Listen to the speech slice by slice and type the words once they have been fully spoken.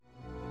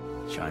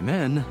Chime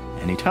in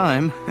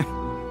anytime.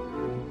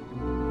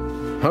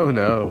 Oh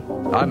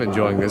no, I'm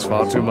enjoying this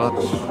far too much.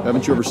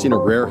 Haven't you ever seen a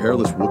rare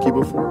hairless Wookiee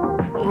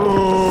before?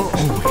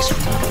 Always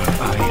remember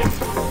I am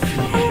fear.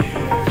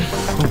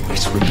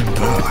 Always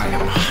remember I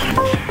am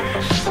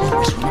happiness.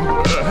 Always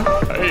remember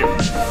I am.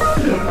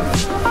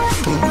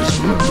 Always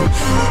remember.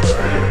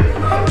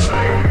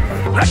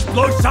 Let's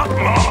blow something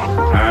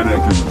more!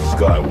 Anakin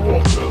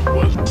Skywalker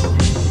was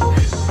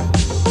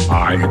bruised.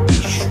 I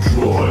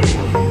destroyed.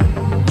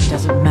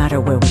 Doesn't matter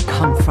where we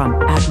come from,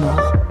 Admiral.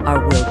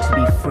 Our will to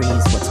be free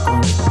is what's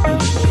going to be.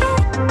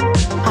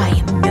 I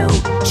am no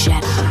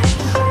Jedi.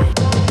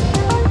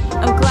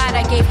 I'm glad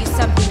I gave you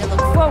something to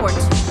look forward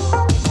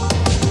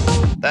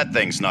to. That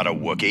thing's not a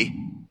Wookiee.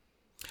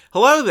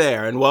 Hello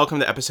there, and welcome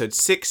to episode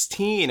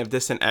 16 of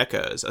Distant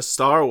Echoes, a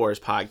Star Wars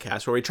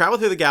podcast where we travel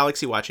through the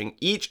galaxy watching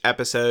each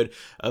episode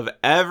of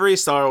every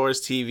Star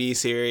Wars TV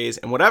series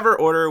in whatever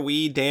order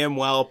we damn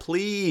well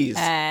please.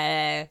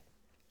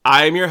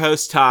 I'm your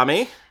host,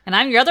 Tommy. And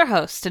I'm your other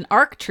host, an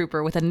ARC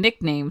trooper with a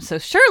nickname, so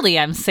surely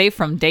I'm safe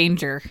from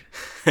danger.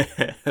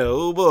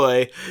 Oh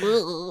boy.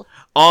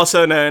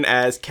 Also known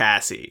as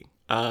Cassie.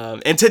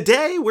 And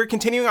today we're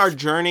continuing our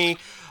journey.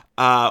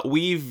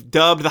 We've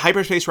dubbed the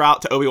hyperspace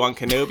route to Obi-Wan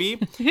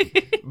Kenobi.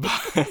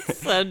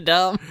 So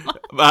dumb.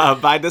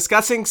 By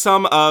discussing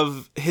some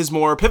of his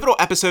more pivotal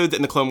episodes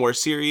in the Clone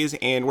Wars series.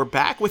 And we're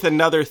back with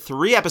another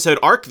 3-episode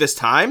arc this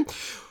time.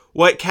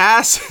 What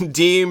Cass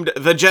deemed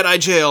the Jedi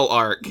Jail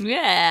arc.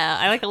 Yeah,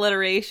 I like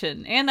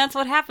alliteration. And that's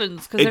what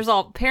happens, because there's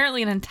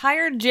apparently an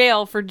entire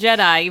jail for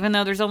Jedi, even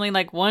though there's only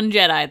like one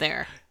Jedi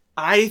there.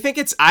 I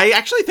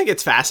actually think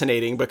it's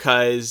fascinating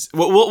because,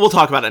 we'll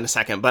talk about it in a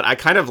second, but I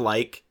kind of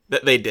like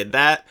that they did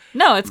that.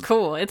 No, it's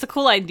cool. It's a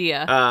cool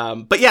idea.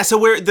 But yeah, so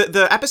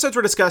the episodes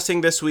we're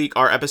discussing this week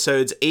are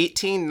episodes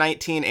 18,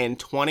 19, and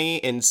 20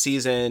 in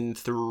season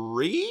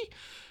 3.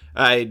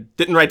 I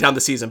didn't write down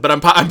the season, but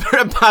I'm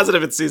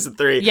positive it's season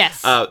 3.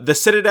 Yes. The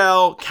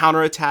Citadel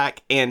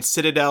Counterattack and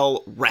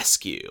Citadel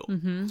Rescue.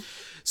 Mm-hmm.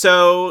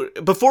 So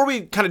before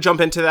we kind of jump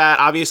into that,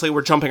 obviously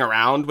we're jumping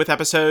around with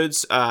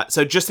episodes.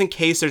 So just in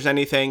case there's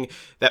anything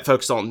that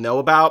folks don't know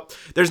about,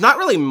 there's not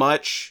really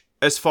much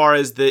as far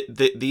as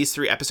these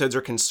 3 episodes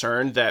are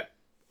concerned that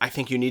I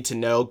think you need to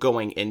know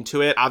going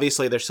into it.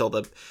 Obviously, there's still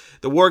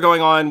the war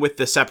going on with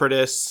the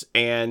Separatists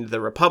and the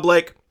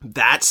Republic.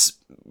 That's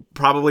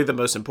probably the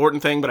most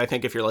important thing, but I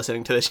think if you're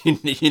listening to this,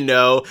 you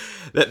know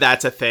that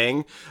that's a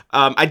thing.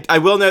 I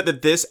will note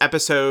that this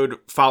episode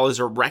follows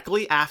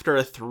directly after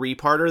a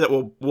 3-parter that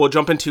we'll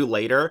jump into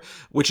later,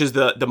 which is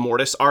the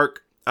Mortis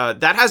arc.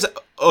 That has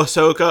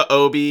Ahsoka,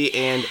 Obi,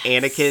 and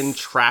Anakin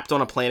trapped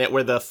on a planet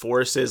where the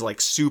Force is like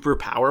super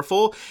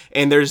powerful,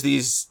 and there's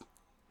these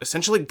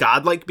essentially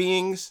godlike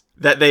beings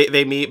that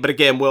they meet. But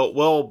again,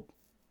 we'll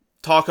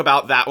talk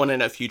about that one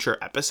in a future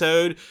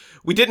episode.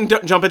 We didn't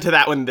jump into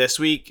that one this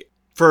week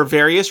for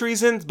various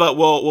reasons, but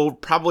we'll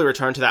probably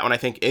return to that one, I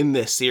think, in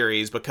this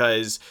series,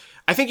 because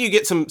I think you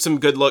get some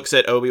good looks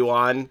at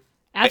Obi-Wan.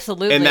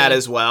 Absolutely. In that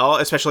as well,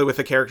 especially with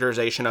the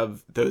characterization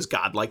of those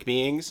godlike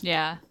beings.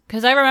 Yeah,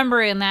 because I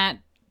remember in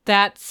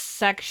that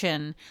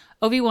section,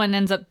 Obi-Wan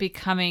ends up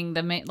becoming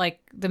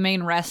the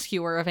main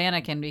rescuer of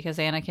Anakin, because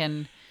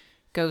Anakin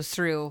goes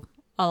through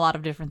a lot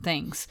of different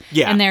things.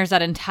 Yeah. And there's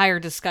that entire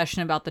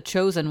discussion about the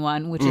Chosen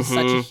One, which is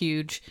such a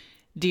huge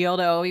deal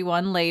to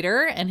Obi-Wan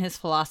later, and his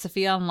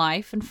philosophy on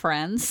life and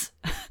friends.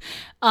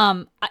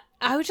 I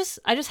just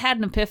had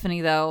an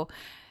epiphany, though.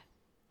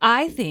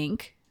 I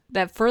think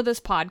that for this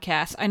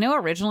podcast, I know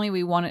originally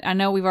I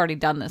know we've already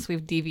done this.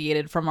 We've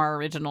deviated from our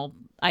original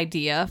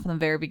idea from the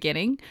very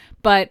beginning,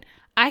 but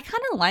I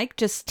kind of like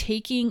just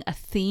taking a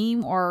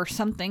theme or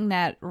something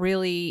that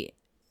really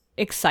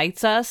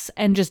excites us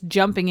and just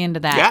jumping into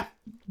that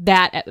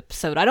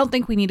episode. I don't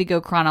think we need to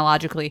go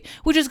chronologically,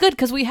 which is good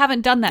because we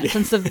haven't done that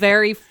since the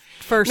very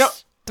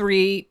first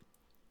 3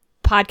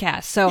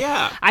 podcasts. So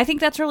I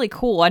think that's really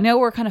cool. I know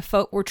we're kind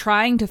of we're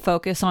trying to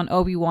focus on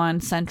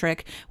Obi-Wan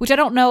centric, which I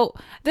don't know.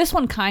 This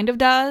one kind of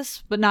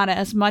does, but not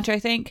as much, I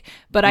think.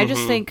 But I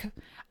just think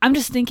I'm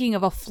just thinking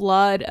of a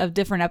flood of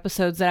different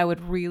episodes that I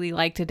would really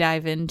like to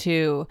dive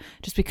into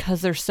just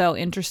because they're so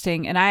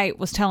interesting. And I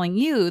was telling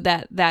you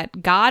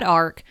that God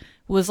arc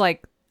was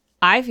like,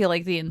 I feel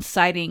like the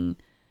inciting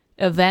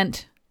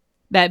event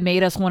that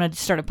made us want to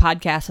start a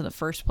podcast in the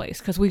first place,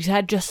 because we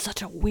had just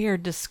such a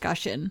weird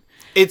discussion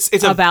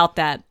about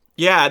that.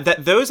 Yeah,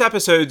 those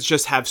episodes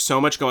just have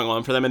so much going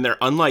on for them, and they're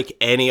unlike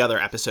any other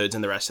episodes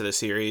in the rest of the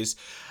series.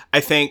 I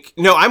think,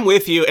 no, I'm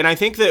with you, and I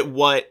think that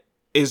what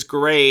is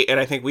great, and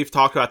I think we've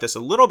talked about this a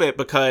little bit,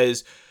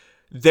 because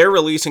they're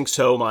releasing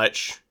so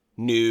much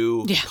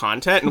new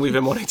content, and we've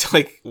been wanting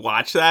to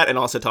watch that and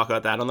also talk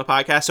about that on the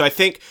podcast. So I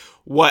think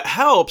what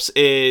helps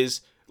is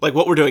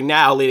what we're doing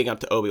now leading up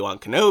to Obi-Wan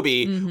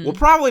Kenobi. We'll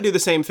probably do the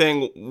same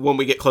thing when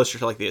we get closer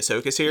to the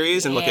Ahsoka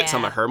series and look at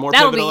some of her more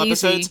pivotal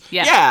episodes. So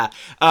I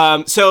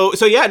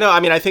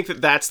think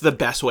that's the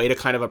best way to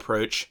kind of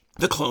approach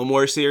the Clone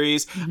Wars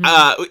series.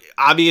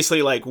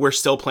 Obviously, we're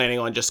still planning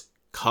on just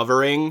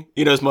covering,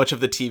 as much of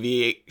the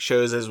TV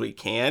shows as we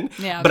can.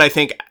 Yeah. But I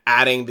think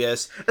adding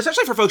this,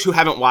 especially for folks who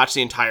haven't watched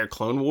the entire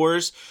Clone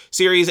Wars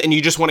series and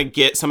you just want to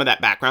get some of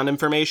that background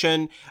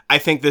information, I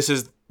think this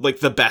is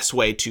like the best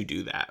way to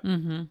do that.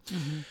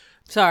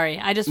 Sorry,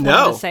 I just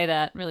wanted to say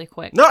that really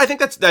quick. No, I think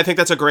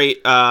that's a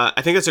great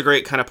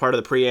kind of part of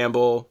the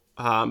preamble.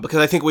 Because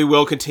I think we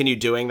will continue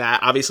doing that.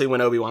 Obviously, when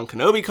Obi-Wan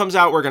Kenobi comes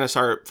out, we're going to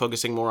start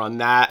focusing more on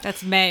that.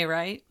 That's May,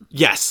 right?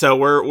 Yes, so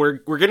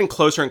we're getting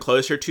closer and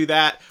closer to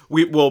that.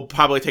 We will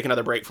probably take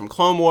another break from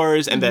Clone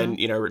Wars and then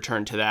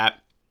return to that.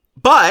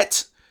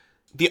 But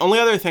the only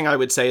other thing I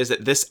would say is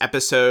that this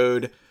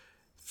episode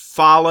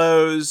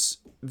follows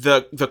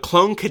the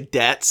Clone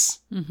Cadets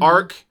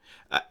arc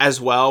as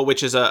well,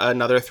 which is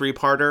another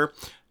 3-parter.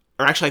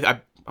 Or actually,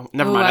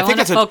 never mind. I think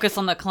that's focus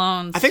on the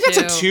clones. I think that's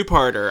a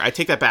 2-parter. I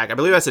take that back. I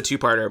believe that's a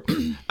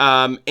 2-parter.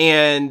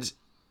 And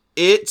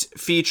it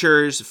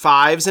features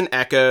Fives and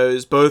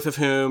Echoes, both of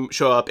whom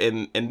show up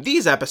in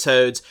these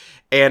episodes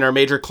and are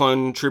major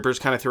clone troopers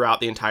kind of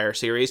throughout the entire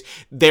series.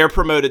 They're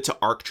promoted to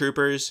ARC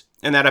troopers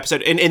in that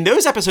episode. And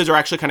those episodes are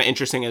actually kind of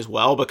interesting as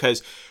well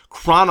because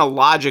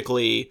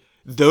chronologically,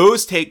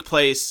 those take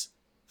place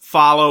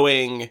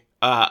following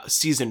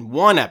season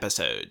 1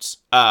 episodes.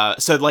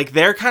 So like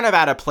they're kind of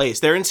at a place.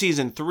 They're in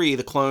season 3,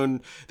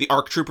 the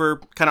ARC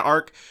Trooper kind of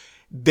arc.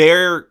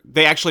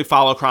 They actually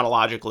follow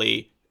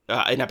chronologically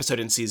an episode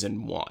in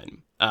season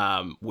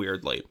 1.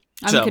 Weirdly,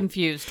 I'm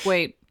confused.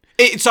 Wait.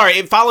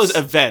 It follows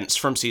events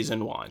from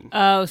season 1.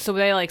 Oh, so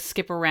they like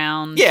skip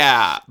around.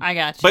 Yeah, I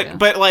got you.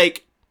 But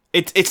like.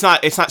 It's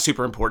not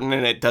super important,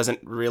 and it doesn't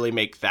really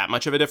make that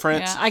much of a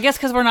difference. Yeah, I guess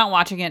because we're not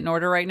watching it in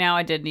order right now,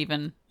 I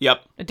didn't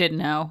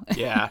know.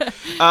 Yeah.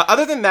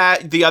 Other than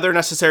that, the other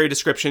necessary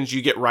descriptions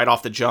you get right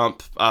off the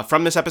jump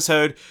from this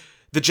episode.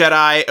 The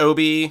Jedi,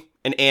 Obi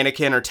and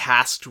Anakin, are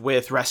tasked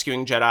with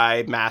rescuing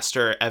Jedi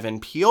Master Evan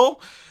Peel,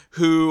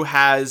 who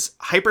has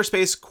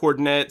hyperspace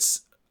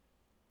coordinates.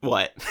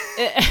 What?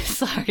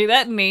 Sorry,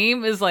 that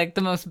name is like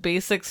the most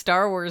basic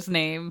Star Wars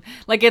name.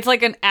 Like, it's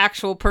like an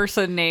actual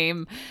person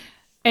name.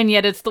 And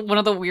yet it's one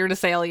of the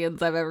weirdest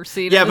aliens I've ever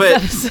seen. Yeah,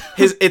 but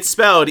it's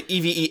spelled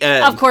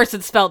Even. Of course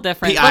it's spelled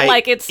different. But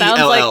like it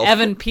sounds like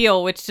Evan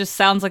Peel, which just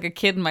sounds like a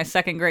kid in my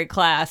 2nd grade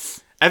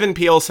class. Evan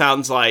Peel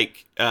sounds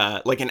like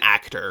an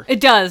actor. It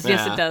does.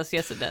 Yes, it does.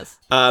 Yes, it does.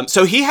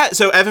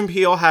 So Evan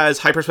Peel has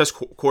hyperspace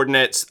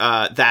coordinates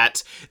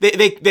that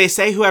they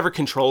say whoever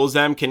controls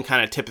them can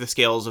kind of tip the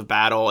scales of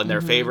battle in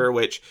their favor,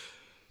 which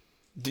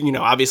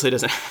obviously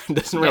doesn't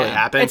really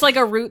happen. It's like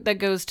a route that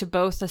goes to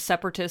both the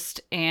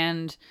Separatist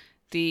and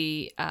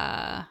the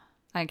I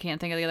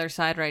can't think of the other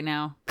side right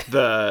now.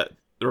 The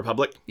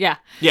Republic? Yeah.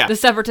 Yeah. The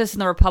Separatists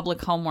and the Republic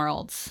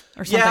homeworlds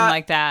or something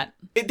like that.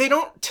 They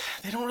don't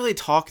really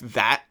talk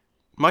that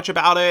much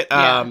about it.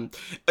 Yeah.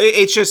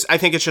 I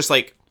think it's just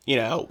like,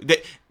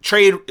 the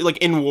trade, like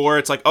in war,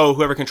 it's like, oh,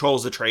 whoever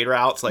controls the trade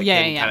routes can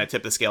kind of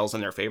tip the scales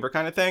in their favor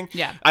kind of thing.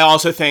 Yeah. I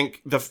also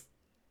think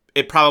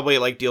it probably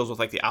like deals with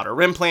like the Outer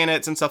Rim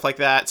planets and stuff like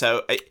that.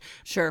 So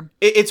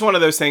it's one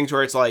of those things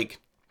where it's like,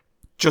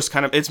 just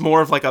kind of, it's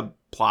more of like a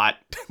plot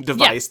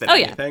device than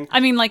anything. I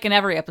mean, like in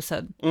every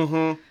episode.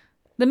 Mm-hmm.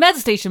 The med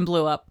station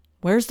blew up.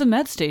 Where's the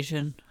med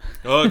station?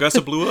 Oh, I guess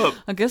it blew up.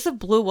 I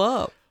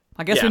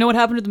guess we know what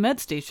happened to the med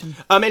station.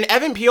 And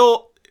Evan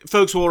Peel,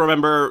 folks will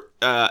remember,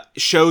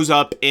 shows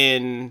up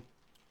in,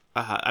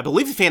 I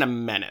believe, The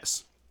Phantom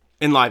Menace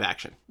in live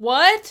action.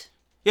 What?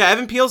 Yeah,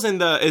 Evan Peel's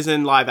is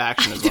in live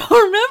action as well. I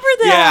don't remember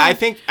that.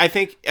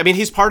 Yeah, I mean,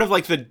 he's part of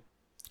like I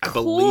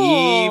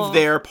believe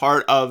they're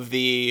part of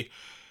the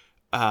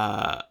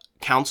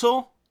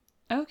council.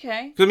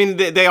 Okay. I mean,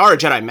 they are a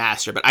Jedi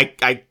Master, but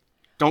I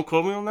don't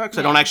quote me on that because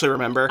I don't actually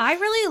remember. I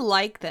really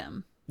like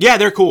them. Yeah,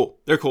 they're cool.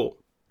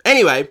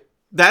 Anyway,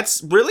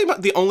 that's really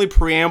the only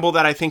preamble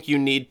that I think you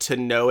need to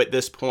know at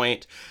this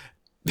point.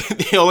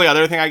 The only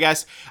other thing, I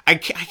guess,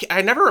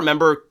 I never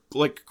remember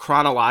like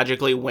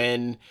chronologically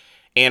when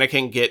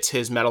Anakin gets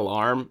his metal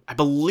arm. I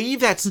believe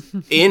that's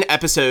in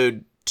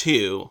episode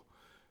 2.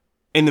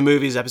 In the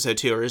movie's episode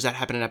 2, or does that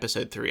happen in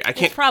episode 3?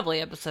 It's probably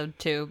episode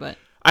 2, but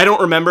I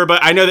don't remember.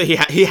 But I know that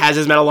he has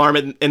his metal arm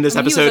in this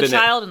episode. He was a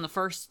child in the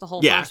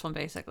whole first one,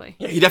 basically.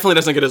 Yeah, he definitely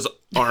doesn't get his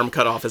arm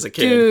cut off as a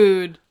kid,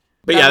 dude.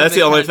 But yeah, that's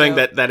the only thing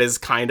that is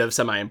kind of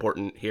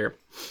semi-important here.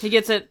 He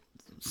gets it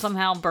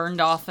somehow burned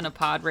off in a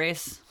pod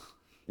race.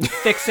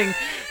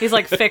 He's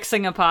like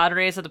fixing a pod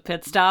race at the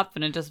pit stop,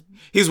 and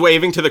he's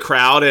waving to the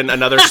crowd, and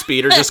another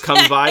speeder just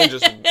comes by and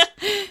just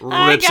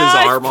rips his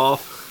arm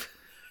off.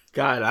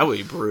 God, that would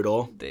be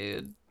brutal.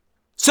 Dude.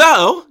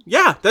 So,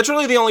 yeah, that's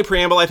really the only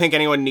preamble I think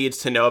anyone needs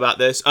to know about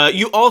this. For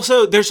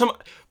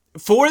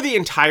the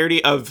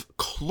entirety of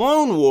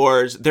Clone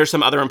Wars, there's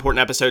some other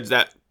important episodes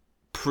that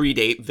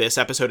predate this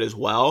episode as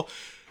well.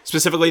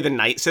 Specifically, the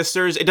Night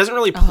Sisters. It doesn't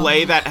really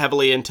play that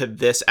heavily into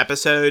this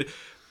episode.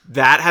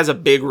 That has a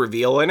big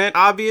reveal in it,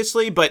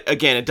 obviously, but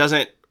again, it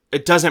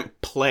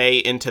doesn't play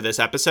into this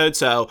episode.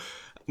 So,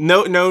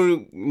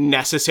 no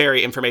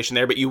necessary information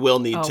there, but you will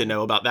need to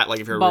know about that. Like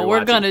if you're But rewatching.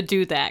 we're gonna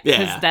do that because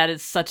Yeah. that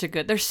is such a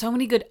good. There's so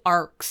many good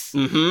arcs.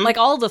 Mhm. Like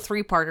all the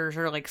 3-parters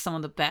are like some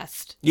of the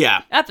best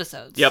Yeah.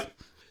 episodes. Yep.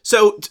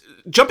 So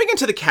jumping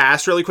into the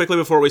cast really quickly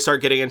before we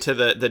start getting into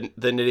the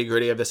nitty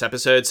gritty of this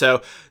episode.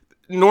 So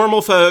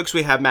normal folks,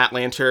 we have Matt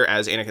Lanter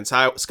as Anakin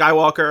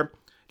Skywalker,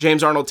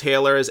 James Arnold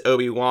Taylor as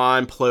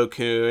Obi-Wan, Plo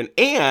Koon,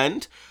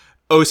 and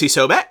O.C.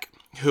 Sobek,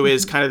 who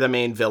is kind of the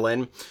main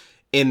villain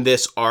in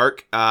this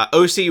arc.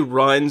 O.C.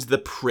 runs the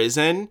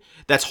prison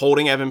that's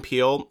holding Evan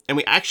Peel, and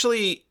we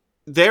actually,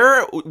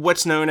 they're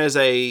what's known as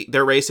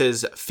their race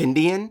is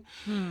Findian.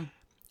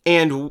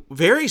 And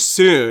very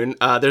soon,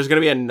 there's going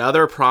to be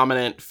another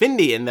prominent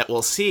Findian that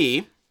we'll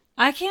see.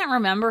 I can't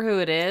remember who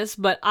it is,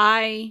 but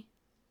as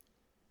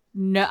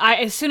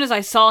soon as I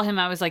saw him,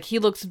 I was like, he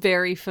looks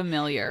very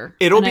familiar.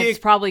 It's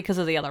probably because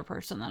of the other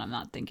person that I'm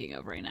not thinking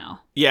of right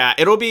now. Yeah,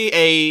 it'll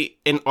be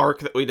an arc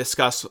that we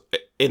discuss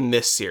in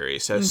this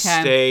series, so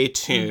stay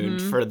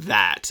tuned for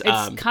that.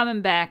 It's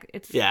coming back.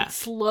 It's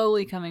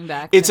slowly coming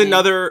back. It's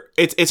another.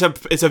 It's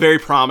a very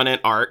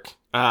prominent arc,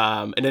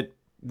 and it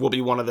will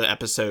be one of the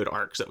episode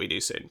arcs that we do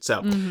soon.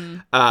 So,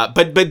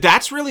 but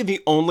that's really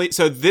the only.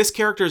 So this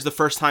character is the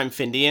first time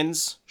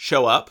Findians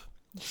show up.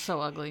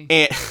 So ugly.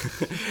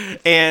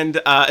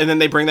 And then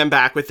they bring them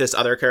back with this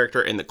other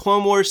character in the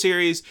Clone Wars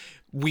series.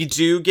 We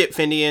do get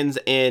Findians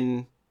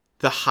in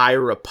the High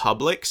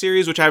Republic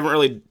series, which I haven't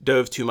really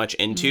dove too much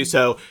into.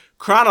 So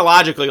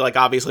chronologically, like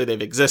obviously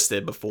they've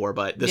existed before,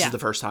 but this is the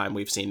first time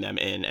we've seen them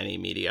in any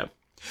media.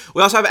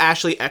 We also have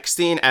Ashley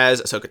Eckstein as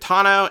Ahsoka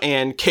Tano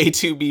and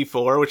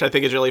K2B4, which I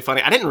think is really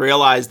funny. I didn't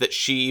realize that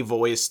she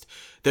voiced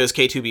those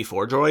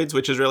K2B4 droids,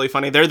 which is really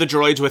funny. They're the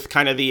droids with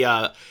kind of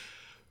the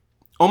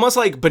almost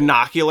like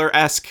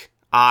binocular-esque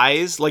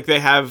eyes. Like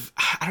they have,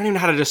 I don't even know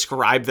how to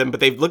describe them,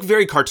 but they look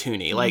very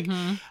cartoony,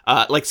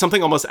 like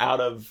something almost out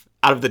of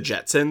the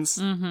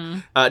Jetsons.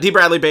 D.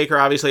 Bradley Baker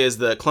obviously is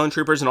the Clone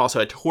Troopers and also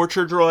a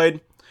torture droid.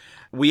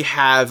 We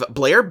have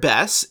Blair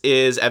Bess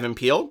is Evan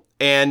Peel,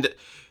 and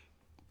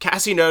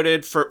Cassie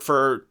noted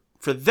for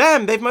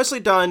them,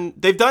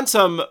 they've done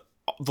some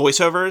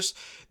voiceovers.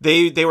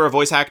 They were a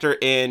voice actor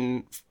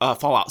in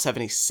Fallout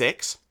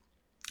 76.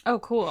 Oh,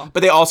 cool.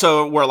 But they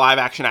also were a live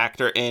action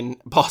actor in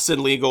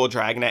Boston Legal,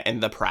 Dragnet,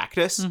 and The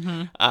Practice,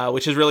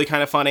 which is really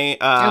kind of funny.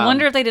 I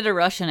wonder if they did a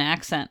Russian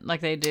accent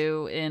like they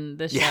do in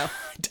this show.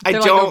 I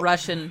They're don't, like a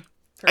Russian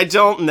person. I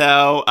don't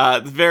know.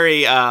 It's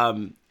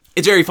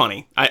very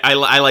funny.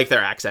 I like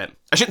their accent.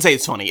 I shouldn't say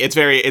it's funny. It's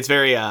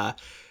very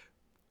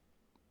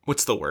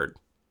what's the word?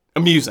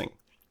 Amusing.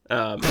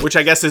 Which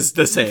I guess is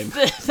the same.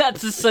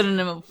 That's a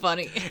synonym of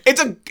funny. It's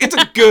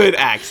a good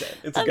accent.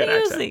 It's a good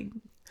accent.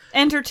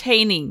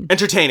 Entertaining.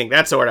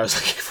 That's the word I was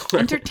looking for.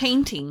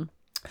 Entertaining.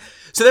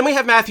 So then we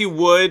have Matthew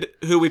Wood,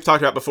 who we've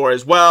talked about before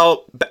as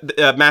well.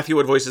 Matthew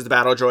Wood voices the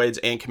battle droids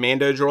and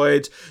commando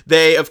droids.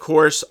 They, of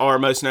course, are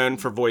most known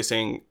for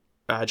voicing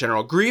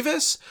General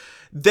Grievous.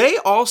 They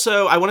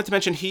also, I wanted to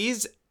mention,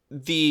 he's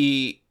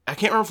I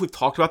can't remember if we've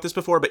talked about this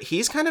before, but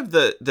he's kind of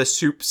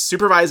the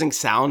supervising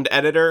sound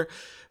editor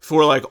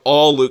for like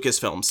all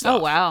Lucasfilm stuff.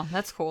 Oh, wow.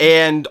 That's cool.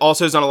 And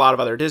also has done a lot of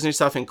other Disney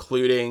stuff,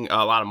 including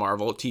a lot of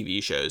Marvel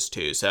TV shows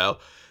too. So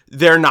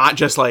they're not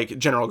just like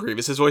General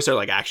Grievous's voice, they're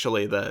like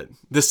actually the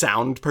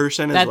sound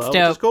person as well,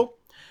 dope. which is cool.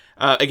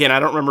 Again, I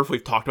don't remember if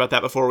we've talked about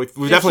that before. We've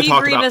definitely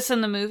talked about... Grievous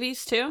in the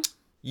movies too?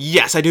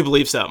 Yes, I do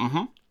believe so.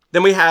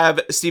 Then we have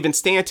Stephen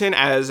Stanton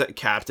as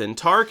Captain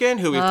Tarkin,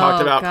 who we've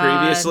talked about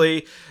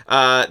previously.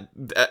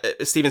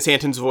 Stephen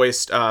Stanton's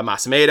voiced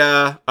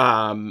Masameda,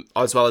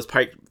 as well as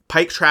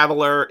Pike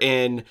Traveler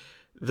in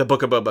the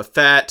Book of Boba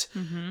Fett.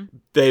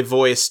 They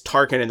voiced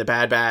Tarkin in the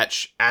Bad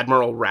Batch.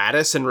 Admiral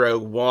Raddus in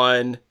Rogue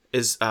One he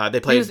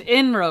was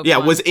in Rogue One. Yeah,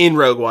 was in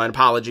Rogue One.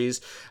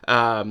 Apologies.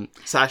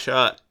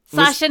 Sasha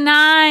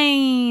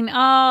 9.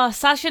 Oh,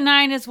 Sasha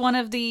 9 is one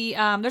of the.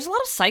 There's a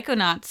lot of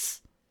Psychonauts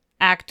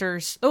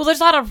actors. Oh, there's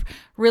a lot of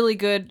really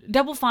good.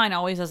 Double Fine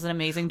always does an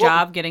amazing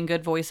job getting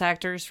good voice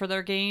actors for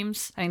their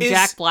games. I mean,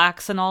 Jack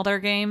Black's in all their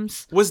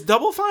games. Was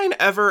Double Fine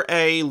ever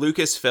a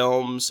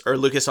Lucasfilms or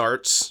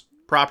LucasArts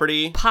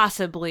property?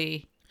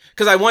 Possibly.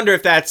 Because I wonder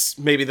if that's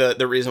maybe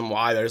the reason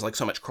why there's like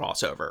so much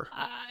crossover.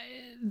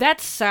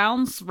 That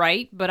sounds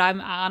right, but I'm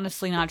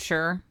honestly not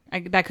sure.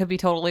 That could be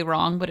totally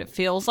wrong, but it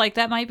feels like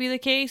that might be the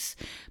case.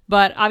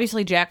 But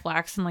obviously Jack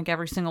Black's in like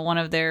every single one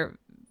of their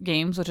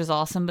games, which is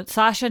awesome. But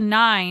Sasha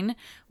 9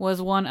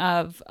 was one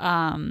of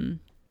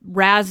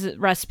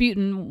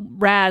Rasputin,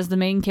 the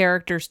main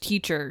character's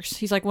teachers.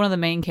 He's like one of the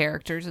main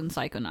characters in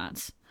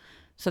Psychonauts.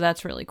 So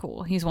that's really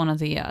cool. He's one of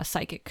the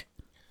psychic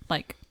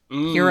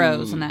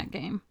heroes in that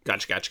game.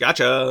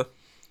 Gotcha.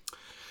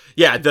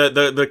 Yeah,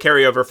 the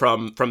carryover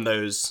from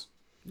those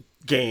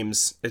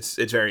games, it's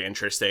very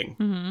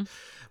interesting.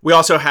 We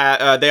also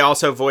had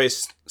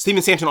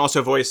Stephen Stanton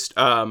also voiced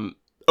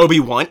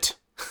Obi-Wan.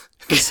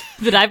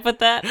 Did I put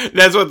that?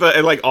 That's what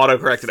the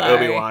auto-corrected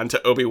Obi-Wan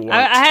to Obi-Wan.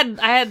 I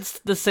had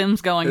The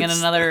Sims going in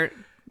another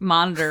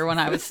monitor when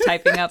I was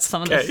typing up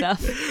some of the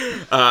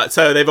stuff.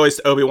 So they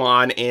voiced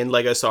Obi-Wan in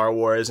Lego Star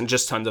Wars and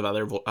just tons of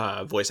other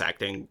voice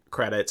acting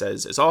credits,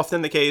 as is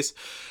often the case.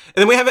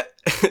 And then we have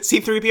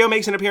C-3PO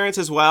makes an appearance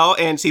as well,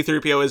 and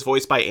C-3PO is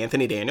voiced by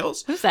Anthony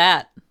Daniels. Who's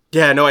that?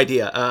 Yeah, no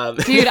idea.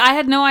 Dude, I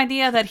had no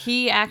idea that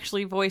he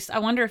actually voiced. I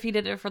wonder if he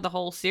did it for the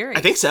whole series.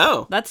 I think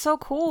so. That's so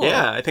cool.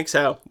 Yeah, I think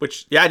so.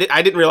 Which, yeah,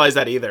 I didn't realize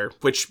that either,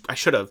 which I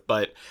should have.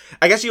 But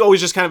I guess you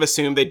always just kind of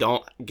assume they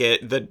don't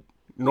get the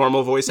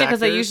normal voice actors. Because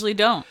they usually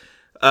don't.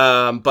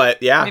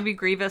 But yeah. Maybe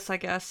Grievous, I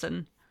guess,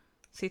 and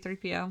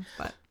C-3PO.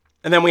 But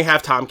And then we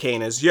have Tom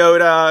Kane as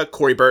Yoda,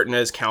 Corey Burton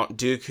as Count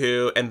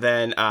Dooku, and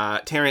then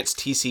Terrence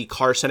T.C.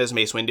 Carson as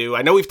Mace Windu.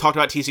 I know we've talked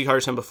about T.C.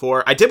 Carson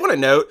before. I did want to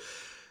note...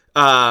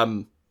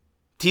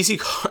 T.C.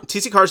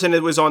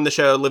 Carson was on the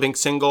show Living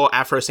Single,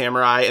 Afro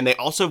Samurai, and he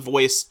also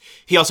voiced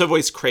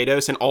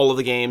Kratos in all of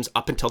the games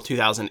up until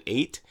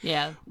 2008.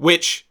 Yeah.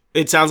 Which,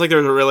 it sounds like there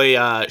was a really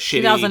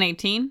shitty...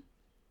 2018?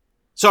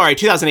 Sorry,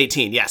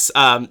 2018, yes.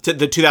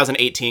 The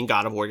 2018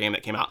 God of War game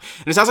that came out.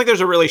 And it sounds like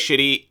there's a really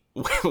shitty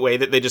way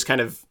that they just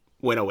kind of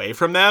went away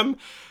from them,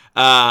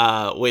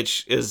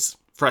 which is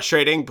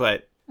frustrating,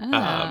 but,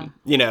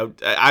 you know,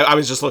 I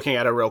was just looking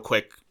at a real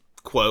quick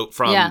quote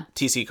from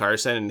T.C.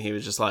 Carson, and he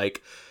was just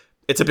like...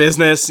 It's a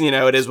business, you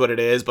know, it is what it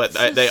is, but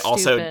they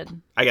also,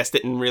 I guess,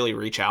 didn't really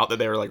reach out that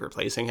they were, like,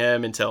 replacing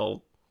him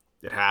until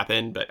it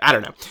happened, but I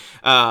don't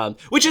know.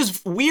 Which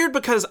is weird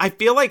because I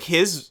feel like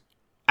his,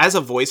 as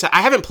a voice,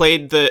 I haven't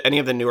played any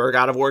of the newer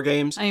God of War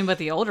games. I mean, but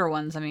the older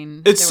ones, I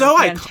mean, it's so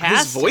iconic.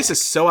 His voice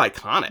is so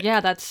iconic.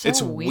 Yeah, that's so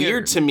It's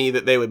weird to me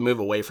that they would move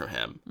away from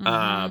him.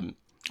 I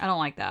don't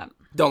like that.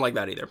 Don't like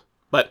that either.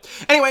 But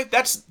anyway,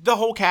 that's the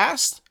whole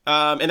cast.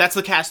 And that's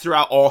the cast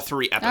throughout all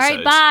 3 episodes. All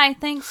right, bye.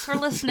 Thanks for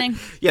listening.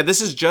 Yeah,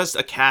 this is just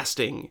a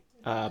casting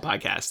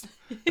podcast.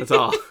 That's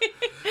all.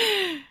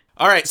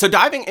 All right, so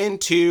diving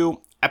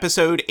into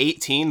episode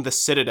 18, The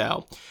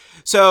Citadel.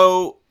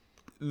 So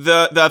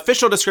the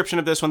official description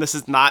of this one, this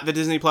is not the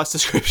Disney Plus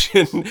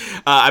description.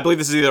 I believe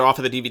this is either off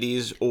of the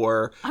DVDs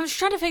or... I was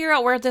trying to figure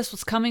out where this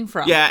was coming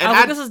from. Yeah, and I was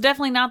like, this is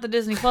definitely not the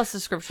Disney Plus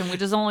description,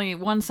 which is only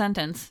one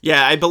sentence.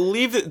 Yeah, I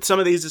believe that some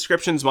of these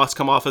descriptions must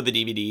come off of the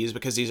DVDs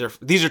because these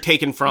are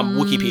taken from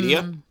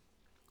Wikipedia.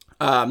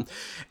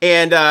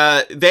 And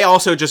they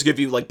also just give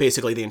you like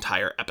basically the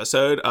entire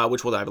episode,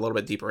 which we'll dive a little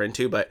bit deeper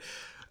into, but...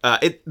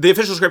 the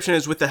official description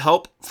is with the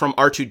help from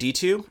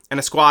R2-D2 and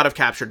a squad of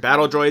captured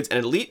battle droids, an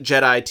elite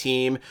Jedi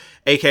team,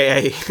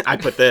 aka, I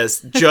put this,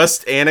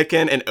 just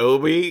Anakin and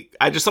Obi.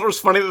 I just thought it was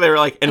funny that they were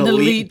like an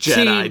elite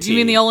Jedi team. You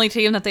mean the only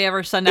team that they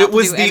ever send out to do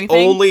anything? It was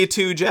the only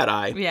 2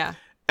 Jedi. Yeah.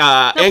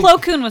 And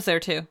Plo Koon was there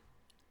too.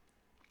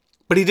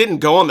 But he didn't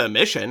go on the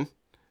mission.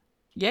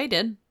 Yeah, he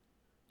did.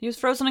 He was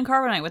frozen in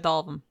carbonite with all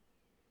of them.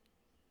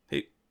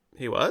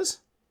 He was?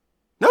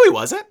 No, he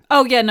wasn't.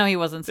 Oh, yeah, no, he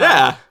wasn't. Sorry.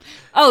 Yeah.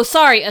 Oh,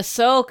 sorry,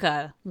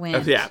 Ahsoka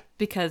went. Yeah.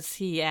 Because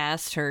he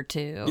asked her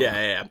to.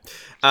 Yeah.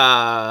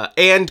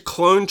 And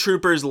clone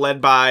troopers led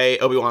by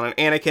Obi-Wan and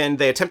Anakin,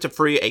 they attempt to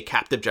free a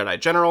captive Jedi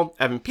general,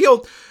 Evan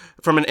Peel,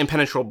 from an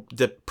impenetrable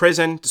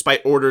prison.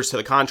 Despite orders to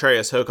the contrary,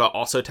 Ahsoka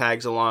also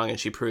tags along, and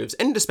she proves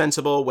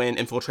indispensable when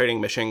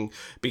infiltrating mission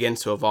begins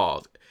to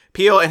evolve.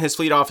 Peel and his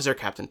fleet officer,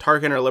 Captain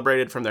Tarkin, are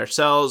liberated from their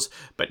cells,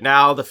 but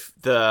now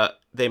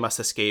they must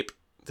escape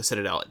the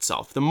Citadel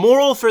itself. The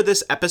moral for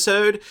this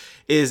episode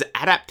is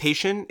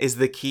adaptation is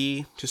the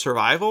key to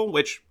survival,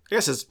 which I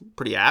guess is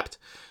pretty apt.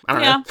 I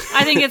don't know.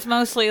 I think it's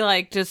mostly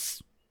like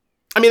just...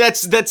 I mean,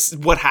 that's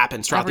what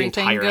happens throughout the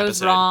entire episode. Everything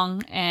goes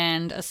wrong,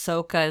 and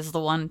Ahsoka is the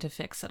one to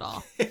fix it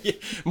all.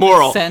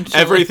 Moral,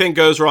 everything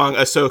goes wrong,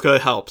 Ahsoka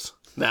helps.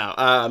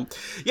 Now,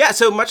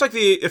 so much like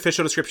the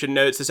official description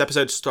notes, this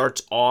episode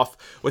starts off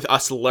with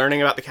us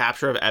learning about the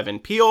capture of Evan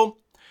Peel.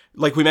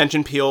 Like we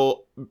mentioned,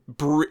 Peel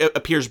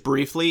appears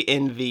briefly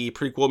in the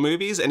prequel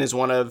movies and is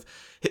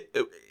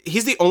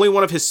he's the only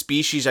one of his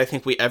species I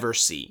think we ever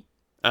see.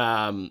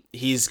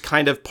 He's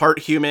kind of part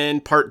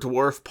human, part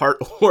dwarf, part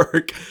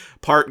orc,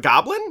 part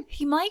goblin.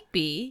 He might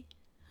be.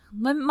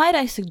 Might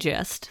I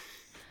suggest?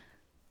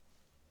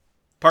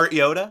 Part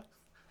Yoda?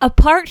 A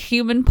part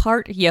human,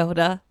 part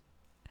Yoda.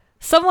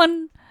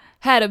 Someone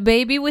had a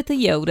baby with a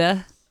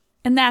Yoda,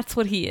 and that's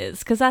what he is,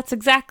 because that's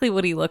exactly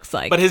what he looks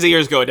like. But his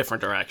ears go a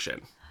different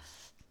direction.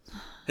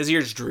 His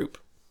ears droop.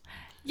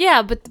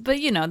 Yeah, but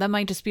you know, that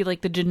might just be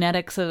like the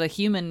genetics of a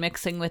human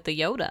mixing with the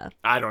Yoda.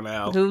 I don't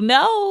know. Who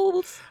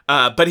knows?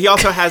 But he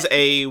also has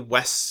a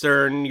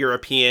Western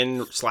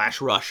European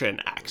 / Russian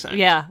accent.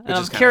 Yeah,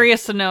 I'm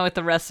curious to know if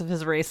the rest of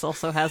his race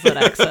also has that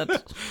accent.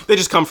 They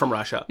just come from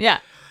Russia. Yeah.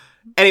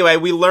 Anyway,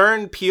 we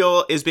learn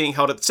Peel is being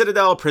held at the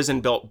Citadel, a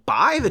prison built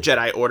by the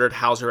Jedi Order to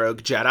house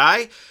rogue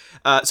Jedi.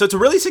 So it's a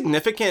really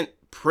significant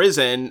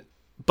prison,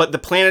 but the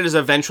planet is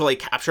eventually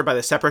captured by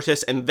the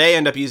Separatists, and they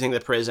end up using the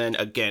prison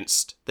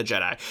against the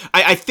Jedi.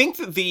 I think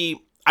that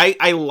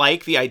I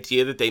like the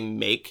idea that they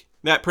make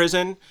that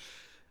prison.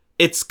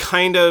 It's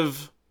kind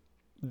of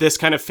this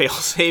kind of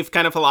fail-safe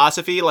kind of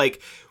philosophy.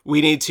 Like,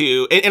 we need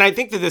to... And I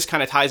think that this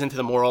kind of ties into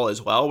the moral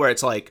as well, where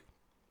it's like,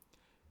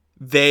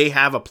 they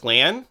have a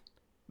plan.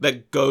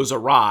 that goes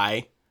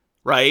awry,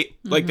 right?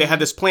 Like they have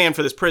this plan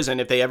for this prison.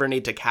 If they ever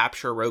need to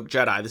capture rogue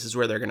Jedi, this is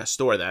where they're going to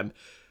store them.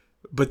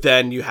 But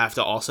then you have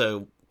to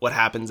also, what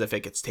happens if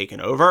it gets taken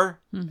over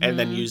and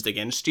then used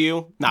against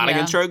you, not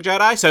against rogue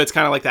Jedi? So it's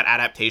kind of like that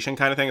adaptation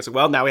kind of thing. It's like,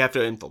 well, now we have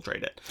to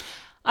infiltrate it.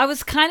 I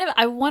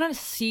want to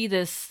see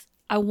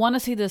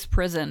this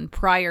prison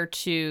prior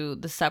to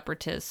the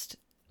Separatist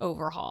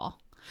overhaul.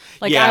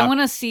 Like, Yeah. I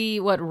want to see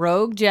what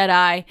rogue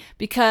Jedi,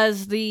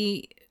 because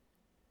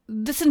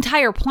this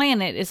entire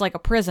planet is like a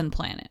prison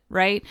planet,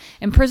 right?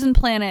 And prison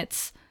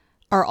planets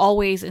are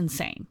always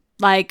insane.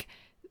 Like,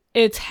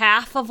 it's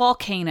half a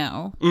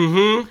volcano.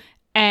 Mm-hmm.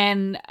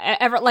 And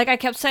like I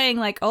kept saying,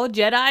 like, oh,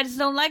 Jedi just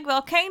don't like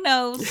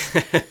volcanoes.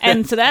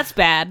 And so that's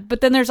bad.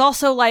 But then there's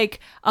also like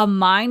a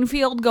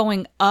minefield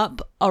going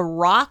up a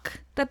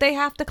rock that they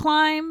have to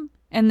climb.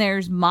 And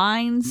there's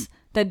mines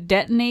that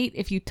detonate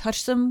if you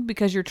touch them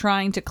because you're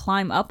trying to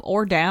climb up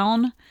or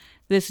down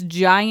this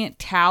giant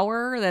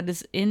tower that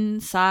is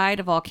inside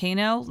a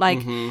volcano.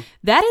 Like,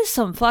 that is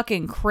some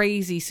fucking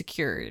crazy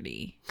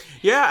security.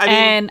 Yeah, I mean,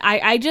 And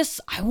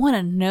I want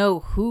to know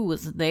who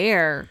was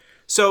there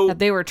so that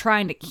they were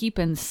trying to keep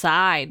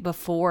inside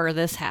before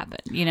this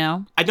happened, you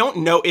know? I don't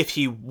know if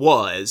he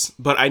was,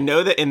 but I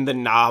know that in the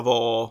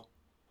novel,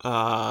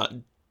 I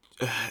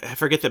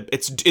forget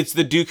it's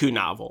the Dooku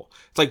novel.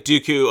 It's like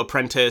Dooku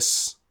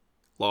Apprentice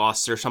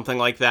Lost or something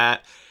like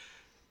that.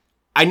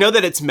 I know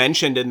that it's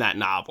mentioned in that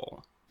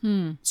novel.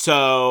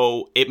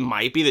 So it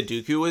might be that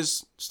Dooku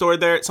was stored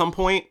there at some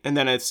point and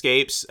then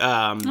escapes.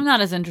 I'm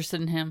not as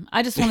interested in him.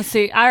 I just want to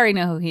see, I already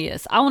know who he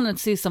is. I want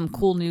to see some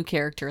cool new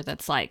character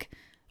that's like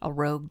a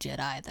rogue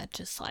Jedi that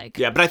just like...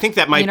 Yeah, but I think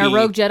that might be...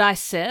 rogue Jedi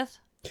Sith?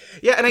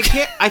 Yeah, and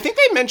I think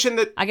they mentioned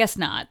that... I guess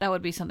not. That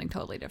would be something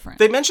totally different.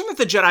 They mentioned that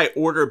the Jedi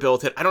Order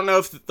built it. I don't know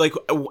if, like,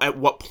 at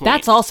what point...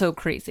 That's also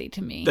crazy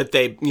to me. That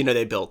they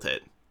built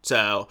it.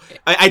 So,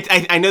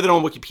 I know that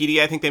on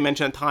Wikipedia, I think they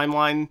mentioned a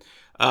timeline.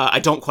 I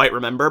don't quite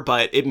remember,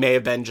 but it may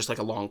have been just like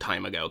a long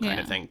time ago kind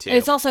of thing, too.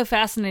 It's also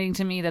fascinating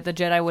to me that the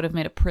Jedi would have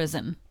made a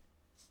prison.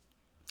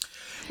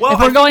 Well, if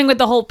we're going with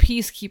the whole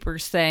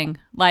peacekeepers thing,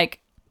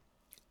 like,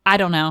 I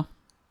don't know.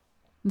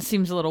 It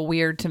seems a little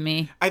weird to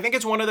me. I think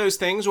it's one of those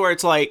things where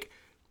it's like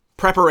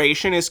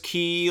preparation is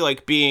key,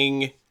 like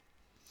being...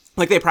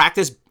 Like, they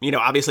practice,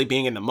 obviously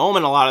being in the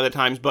moment a lot of the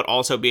times, but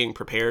also being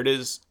prepared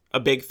is a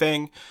big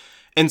thing.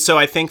 And so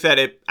I think that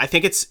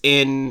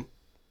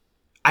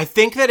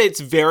it's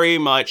very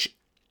much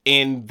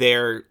in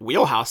their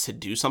wheelhouse to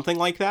do something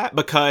like that,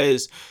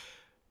 because,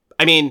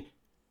 I mean,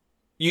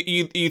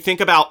 you think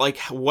about like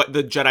what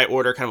the Jedi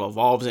Order kind of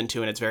evolves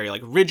into, and it's very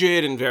like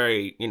rigid and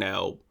very,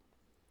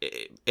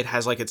 it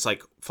has like, its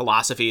like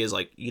philosophy is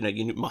like,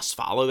 you must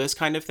follow this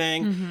kind of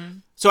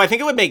thing. So I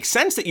think it would make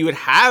sense that you would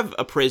have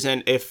a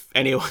prison if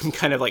anyone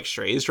kind of like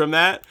strays from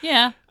that.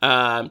 Yeah.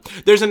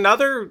 There's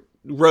another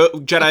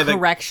Jedi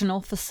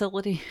correctional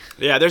facility.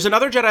 Yeah, there's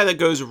another Jedi that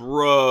goes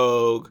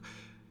rogue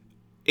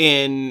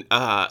in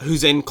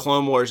who's in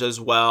Clone Wars as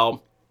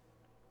well.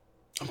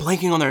 I'm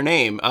blanking on their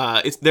name.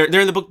 They're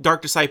in the book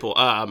Dark Disciple.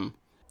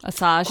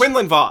 Asajj.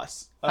 Quinlan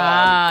Voss.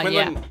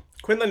 Yeah.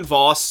 Quinlan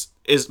Voss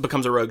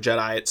becomes a rogue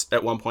Jedi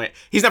at one point.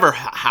 He's never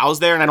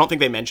housed there, and I don't think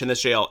they mention this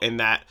jail in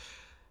that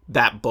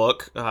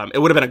book.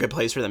 It would have been a good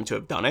place for them to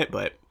have done it,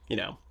 but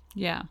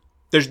Yeah.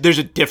 There's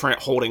a different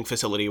holding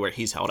facility where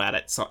he's held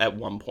at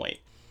one point,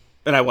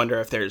 and I wonder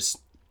if there's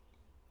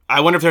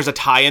a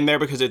tie in there,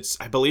 because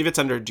I believe it's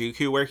under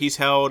Dooku where he's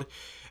held,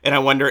 and I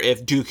wonder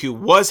if Dooku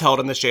was held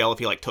in this jail, if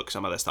he like took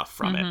some of the stuff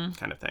from it,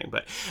 kind of thing.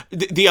 But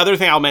the other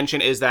thing I'll mention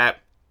is that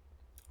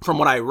from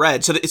what I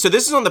read, so this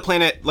is on the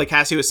planet, like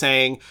Cassie was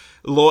saying,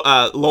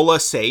 Lola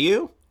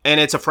Sayu. And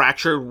it's a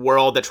fractured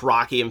world that's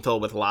rocky and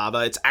filled with lava.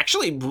 It's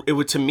actually,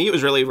 to me, it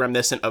was really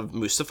reminiscent of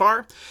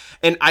Mustafar.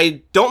 And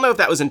I don't know if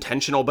that was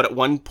intentional, but at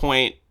one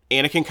point,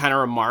 Anakin kind of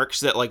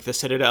remarks that, like, the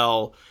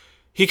Citadel,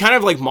 he kind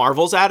of, like,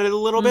 marvels at it a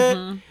little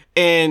bit.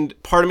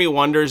 And part of me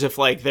wonders if,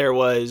 like, there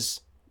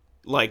was,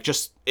 like,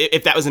 just,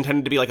 if that was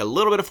intended to be, like, a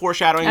little bit of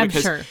foreshadowing. I'm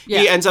because sure.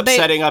 Yeah. He ends up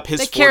setting up his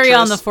They fortress. carry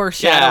on the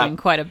foreshadowing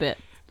quite a bit.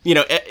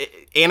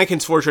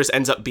 Anakin's fortress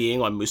ends up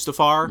being on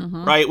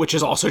Mustafar, right? Which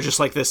is also just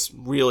like this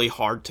really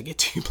hard to get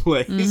to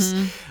place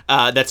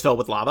that's filled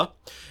with lava.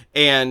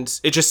 And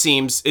it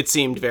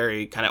seemed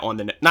very kind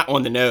of not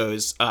on the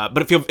nose,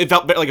 but it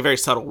felt like a very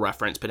subtle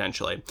reference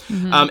potentially.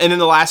 And then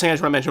the last thing I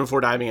just want to mention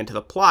before diving into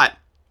the plot.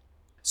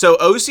 So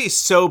O.C.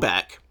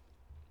 Sobek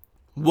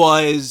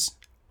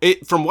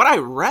from what I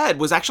read,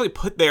 was actually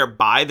put there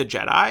by the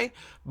Jedi,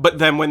 but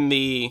then when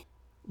the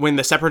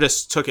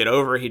Separatists took it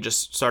over, he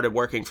just started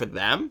working for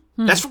them.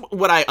 That's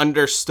what I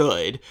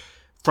understood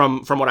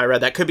from what I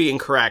read. That could be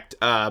incorrect,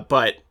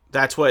 but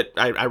that's what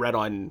I read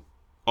on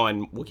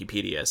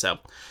Wikipedia. So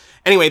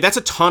anyway, that's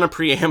a ton of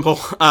preamble.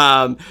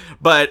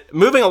 But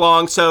moving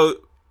along, so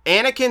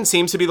Anakin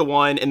seems to be the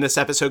one in this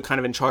episode kind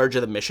of in charge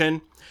of the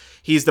mission.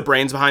 He's the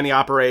brains behind the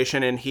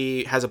operation, and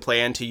he has a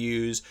plan to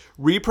use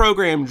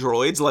reprogrammed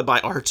droids led by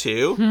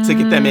R2 to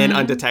get them in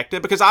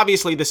undetected, because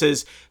obviously this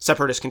is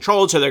Separatist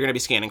controlled, so they're going to be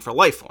scanning for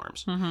life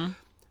forms.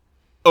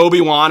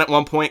 Obi-Wan at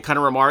one point kind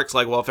of remarks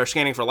like, well, if they're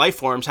scanning for life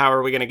forms, how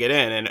are we going to get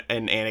in?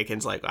 And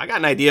Anakin's like, I got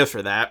an idea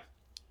for that.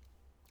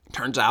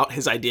 Turns out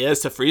his idea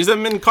is to freeze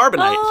them in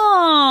carbonite.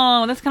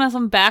 Oh, that's kind of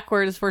some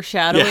backwards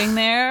foreshadowing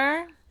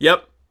there.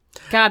 Yep.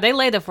 God, they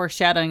lay the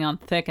foreshadowing on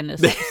thick in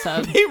this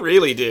episode. They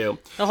really do.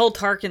 The whole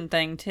Tarkin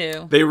thing,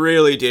 too. They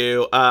really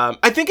do.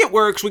 I think it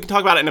works. We can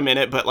talk about it in a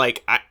minute, but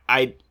like,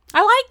 I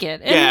like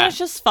it. And Yeah. it's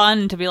just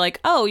fun to be like,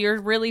 oh, you're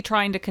really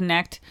trying to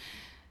connect.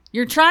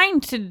 You're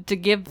trying to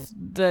give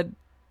the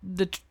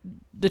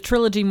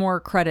trilogy more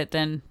credit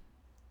than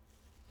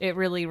it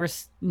really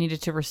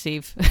needed to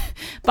receive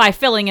by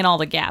filling in all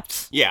the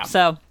gaps. Yeah.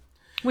 So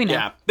we know.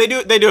 Yeah, they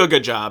do a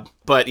good job,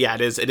 but yeah,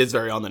 it is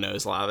very on the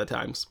nose a lot of the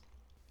times.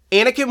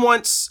 Ahsoka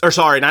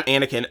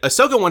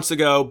wants to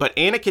go, but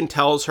Anakin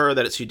tells her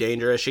that it's too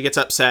dangerous. She gets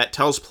upset,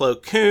 tells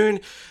Plo Koon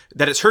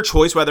that it's her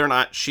choice whether or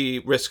not she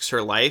risks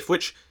her life,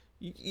 which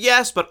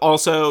yes, but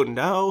also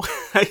no.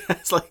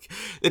 It's like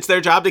it's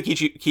their job to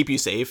keep you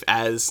safe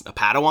as a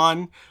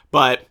Padawan,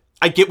 but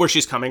I get where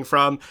she's coming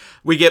from.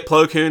 We get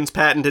Plo Koon's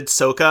patented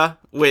Soka,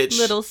 which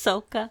Little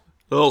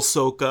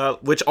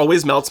Soka, which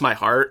always melts my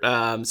heart.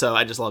 So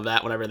I just love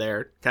that whenever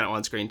they're kind of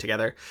on screen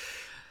together.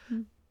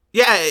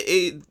 Yeah,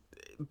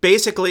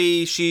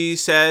 basically she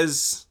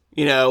says,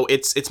 you know,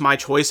 it's my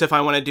choice if I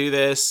want to do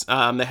this.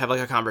 They have like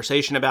a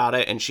conversation about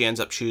it, and she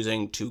ends up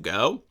choosing to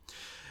go.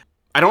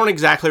 I don't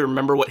exactly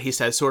remember what he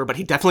says to her, but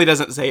he definitely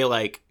doesn't say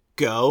like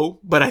go.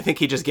 But I think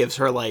he just gives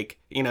her like,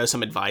 you know,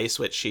 some advice,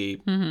 which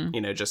she, you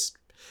know, just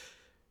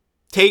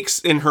takes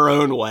in her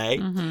own way.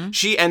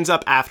 She ends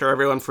up, after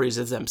everyone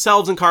freezes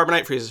themselves in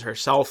carbonite, freezes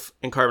herself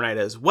in carbonite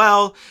as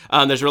well.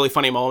 There's a really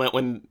funny moment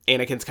when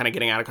Anakin's kind of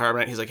getting out of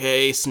carbonite. He's like,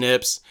 hey,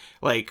 Snips,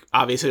 like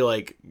obviously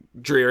like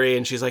dreary.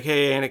 And she's like,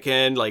 hey,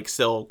 Anakin, like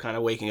still kind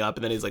of waking up.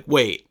 And then he's like,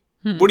 wait,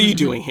 what are you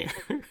doing here?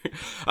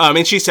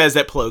 And she says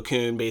that Plo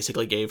Koon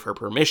basically gave her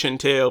permission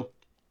to.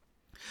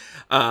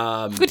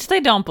 which they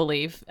don't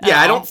believe.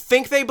 Yeah, I don't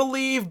think they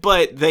believe,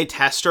 but they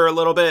test her a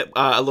little bit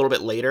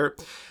later.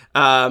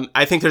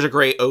 I think there's a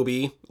great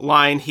Obi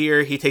line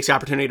here. He takes the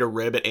opportunity to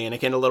rib at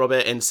Anakin a little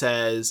bit and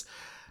says,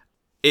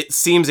 it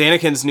seems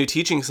Anakin's new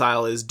teaching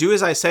style is do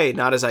as I say,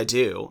 not as I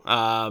do.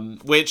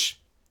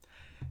 Which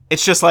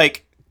it's just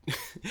like,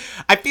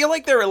 I feel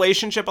like their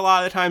relationship a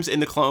lot of the times in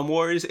the Clone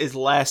Wars is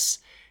less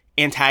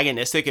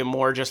antagonistic and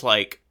more just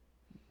like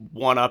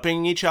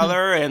one-upping each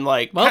other and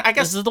like, Well, I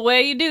guess this is the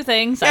way you do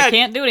things. Yeah, I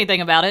can't do anything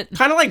about it.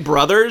 kind of like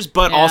brothers,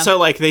 but Yeah. also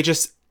like they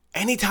just,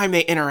 anytime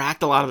they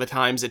interact a lot of the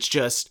times, it's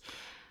just,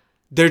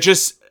 they're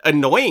just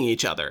annoying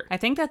each other. I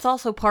think that's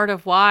also part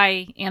of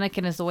why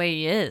Anakin is the way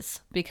he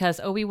is, because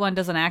Obi-Wan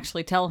doesn't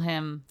actually tell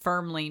him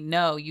firmly,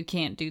 no, you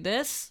can't do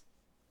this.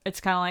 It's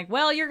kind of like,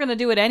 well, you're going to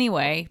do it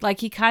anyway.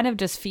 Like, he kind of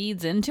just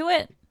feeds into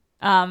it.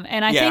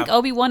 And I think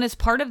Obi-Wan is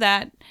part of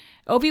that.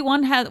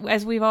 Obi-Wan, has,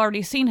 as we've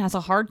already seen, has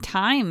a hard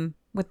time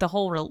with the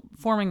whole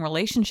forming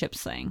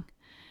relationships thing.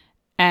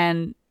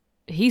 And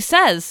he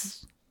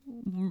says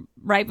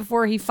right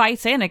before he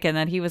fights Anakin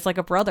that he was like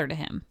a brother to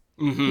him.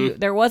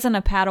 There wasn't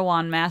a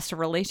Padawan master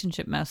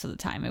relationship most of the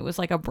time. It was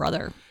like a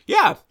brother.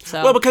 Yeah.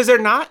 So- Well, because they're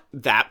not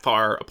that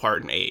far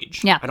apart in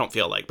age. Yeah. I don't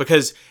feel like.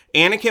 Because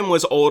Anakin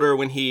was older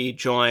when he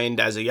joined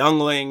as a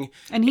youngling.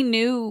 And he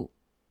knew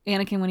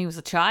Anakin when he was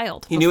a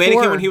child. He knew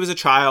Anakin when he was a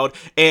child.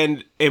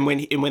 And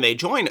when they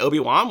joined,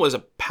 Obi-Wan was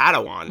a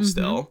Padawan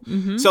still.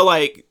 So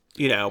like,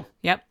 you know.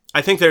 Yep.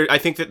 I think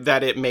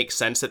that it makes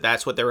sense that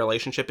that's what their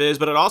relationship is.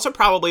 But it also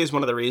probably is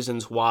one of the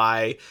reasons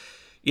why,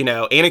 you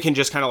know, Anakin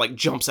just kind of like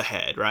jumps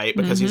ahead, right?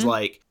 Because he's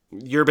like,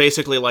 you're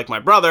basically like my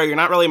brother. You're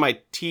not really my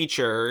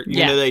teacher.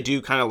 You know, they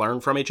do kind of learn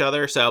from each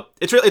other. So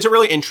it's a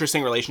really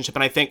interesting relationship.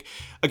 And I think,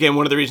 again,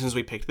 one of the reasons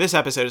we picked this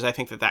episode is I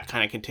think that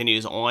kind of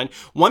continues on.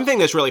 One thing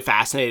that's really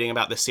fascinating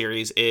about this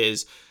series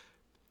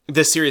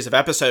of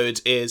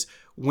episodes is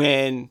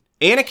when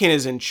Anakin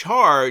is in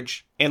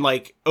charge and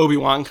like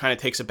Obi-Wan kind of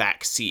takes a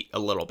back seat a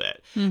little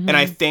bit. And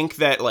I think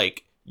that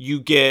like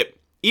you get,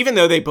 even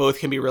though they both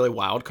can be really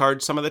wild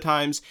cards some of the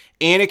times,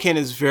 Anakin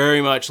is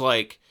very much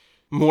like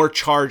more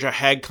charge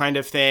ahead kind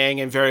of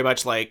thing, and very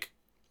much like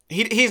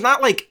he's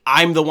not like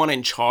I'm the one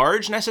in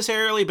charge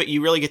necessarily, but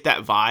you really get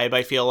that vibe,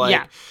 I feel like.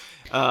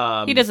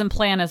 Yeah. He doesn't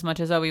plan as much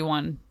as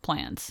Obi-Wan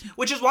plans.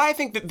 Which is why I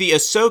think that the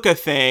Ahsoka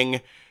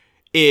thing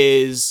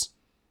is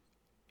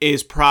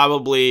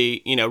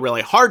probably, you know,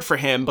 really hard for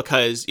him,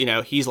 because, you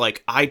know, he's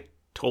like, I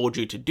told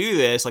you to do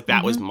this, like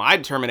that was my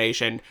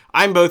determination.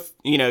 I'm both,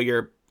 you know,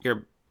 your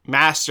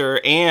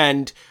master,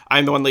 and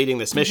I'm the one leading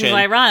this mission. Which is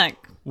ironic.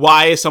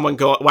 Why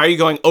are you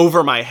going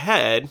over my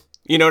head?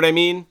 You know what I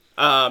mean?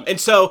 And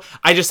so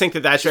I just think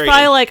that's very,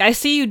 Probably like, I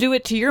see you do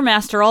it to your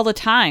master all the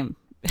time.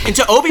 and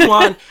to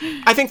Obi-Wan,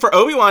 I think for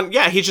Obi-Wan,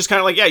 yeah, he's just kind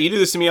of like, yeah, you do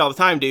this to me all the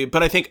time, dude.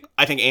 But I think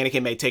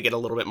Anakin may take it a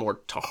little bit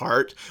more to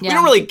heart. We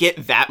don't really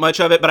get that much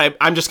of it, but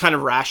I'm just kind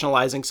of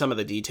rationalizing some of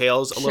the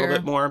details a little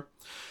bit more.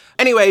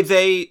 Anyway,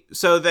 they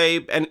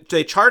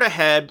chart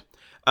ahead.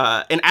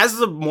 And as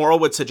the moral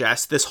would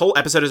suggest, this whole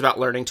episode is about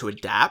learning to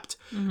adapt.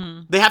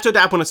 They have to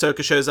adapt when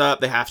Ahsoka shows up.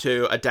 They have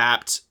to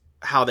adapt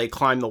how they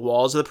climb the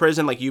walls of the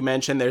prison. Like you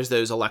mentioned, there's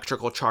those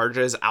electrical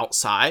charges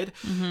outside.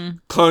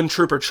 Clone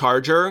Trooper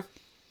Charger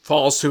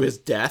falls to his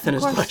death and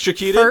is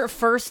electrocuted.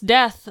 First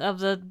death of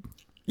the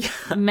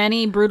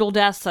many brutal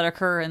deaths that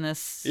occur in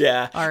this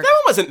arc. That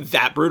one wasn't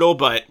that brutal,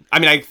 but I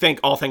mean, I think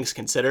all things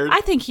considered.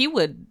 I think he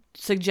would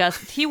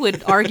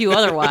argue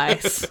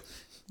otherwise.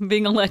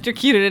 Being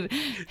electrocuted,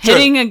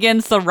 hitting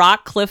against the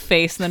rock cliff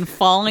face, and then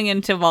falling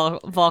into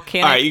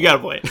volcanic. All right, you got a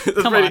point.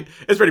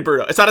 It's pretty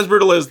brutal. It's not as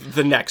brutal as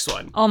the next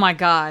one. Oh my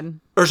god.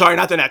 Or sorry,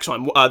 not the next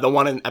one. The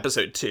one in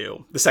episode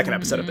 2, the second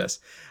episode of this.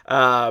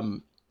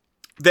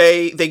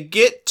 They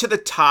get to the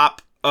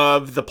top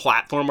of the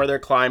platform where they're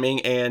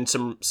climbing, and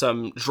some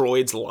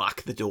droids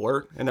lock the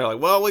door, and they're like,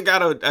 "Well, we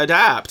gotta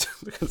adapt."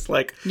 It's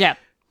like, yeah.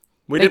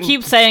 They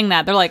keep saying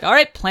that. They're like, all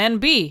right, plan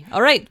B.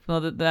 All right,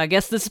 well, I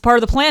guess this is part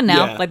of the plan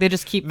now. Yeah. Like, they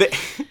just keep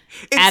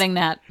adding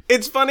that.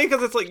 It's funny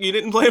because it's like, you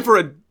didn't plan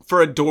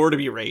for a door to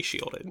be ray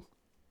shielded.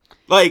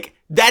 Like,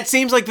 that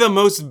seems like the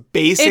most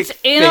basic It's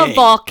in a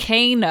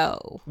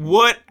volcano.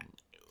 What?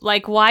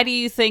 Like, why do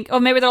you think... Oh,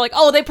 maybe they're like,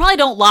 oh, they probably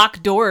don't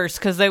lock doors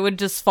because they would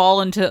just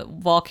fall into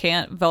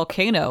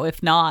volcano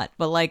if not.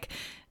 But, like,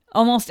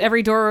 almost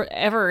every door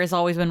ever has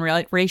always been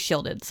ray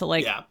shielded. So,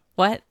 like,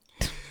 what?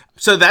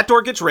 So that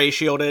door gets ray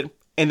shielded.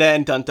 And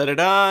then,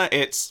 dun-da-da-da,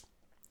 it's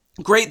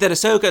great that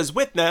Ahsoka is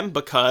with them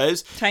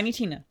because... Tiny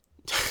Tina.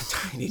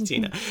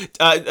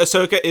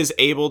 Ahsoka is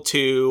able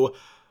to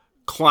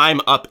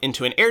climb up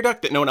into an air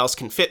duct that no one else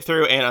can fit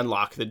through and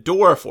unlock the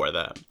door for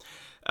them.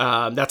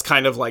 That's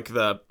kind of like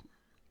the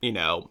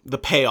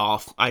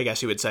payoff, I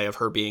guess you would say, of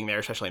her being there,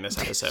 especially in this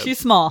episode. She's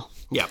small.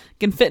 Yeah.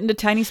 Can fit into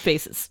tiny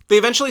spaces. They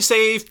eventually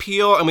save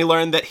Peel, and we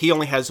learn that he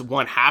only has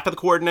one half of the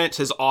coordinates.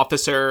 His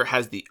officer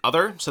has the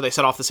other. So they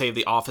set off to save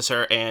the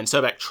officer, and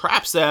Sobek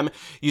traps them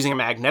using a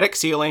magnetic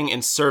ceiling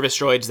and service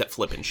droids that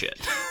flip and shit.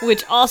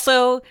 Which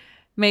also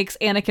makes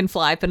Anakin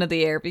fly up into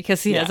the air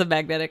because he has a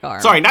magnetic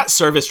arm. Sorry, not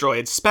service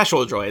droids,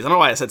 special droids. I don't know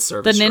why I said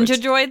service droids. The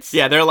ninja droids?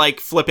 Yeah, they're like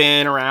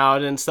flipping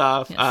around and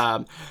stuff.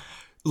 Yes.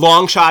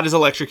 Longshot is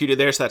electrocuted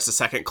there, so that's the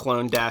second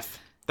clone death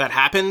that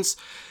happens.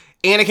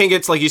 Anakin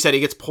gets, like you said, he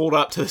gets pulled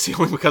up to the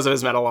ceiling because of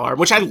his metal arm,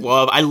 which I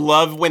love. I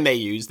love when they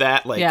use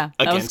that,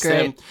 against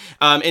him.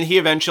 And he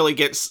eventually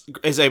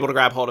is able to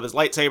grab hold of his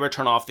lightsaber,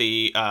 turn off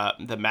the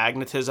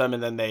magnetism,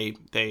 and then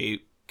they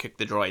kick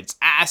the droids'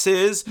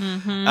 asses.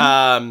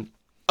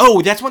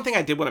 That's one thing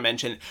I did want to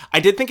mention. I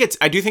do think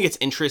it's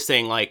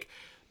interesting. Like,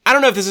 I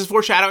don't know if this is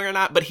foreshadowing or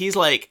not, but he's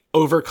like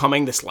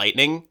overcoming this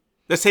lightning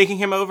that's taking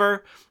him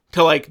over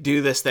to like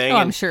do this thing. Oh,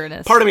 I'm sure it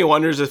is. Part of me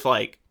wonders if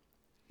like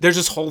there's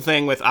this whole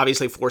thing with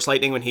obviously Force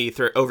lightning when he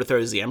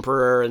overthrows the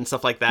Emperor and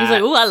stuff like that. He's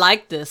like, "Ooh, I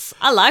like this.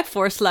 I like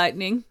Force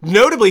lightning."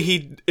 Notably,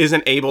 he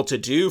isn't able to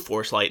do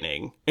Force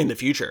lightning in the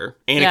future.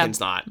 Anakin's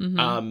not.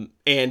 Mm-hmm.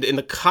 And in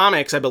the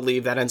comics, I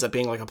believe that ends up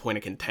being like a point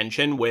of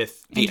contention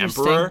with the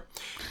Emperor.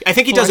 I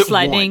think he does it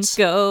lightning, once.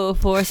 Go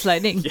Force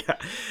lightning. Yeah.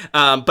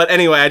 But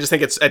anyway, I just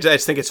think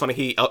it's funny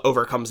he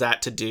overcomes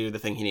that to do the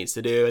thing he needs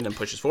to do and then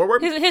pushes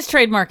forward. His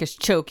trademark is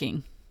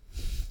choking.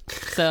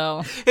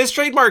 So his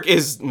trademark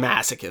is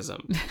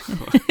masochism.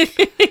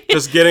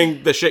 Just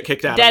getting the shit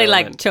kicked out Daddy of him.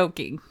 like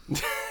choking.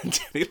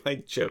 Daddy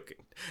like choking.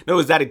 No,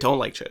 his daddy don't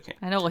like choking.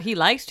 I know, well, he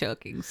likes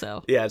choking,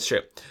 so. Yeah, it's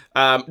true.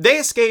 They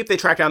escape. They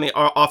track down the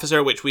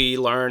officer, which we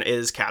learn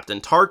is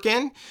Captain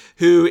Tarkin,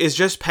 who is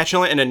just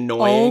petulant and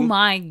annoying. Oh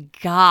my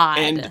god.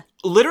 And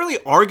literally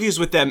argues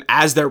with them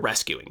as they're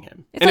rescuing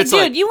him. It's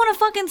like, dude, you want to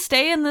fucking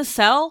stay in this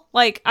cell?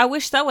 Like, I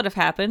wish that would have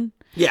happened.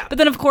 Yeah. But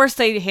then, of course,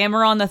 they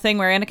hammer on the thing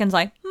where Anakin's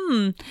like,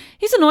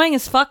 he's annoying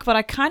as fuck, but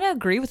I kind of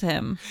agree with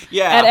him.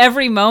 Yeah. At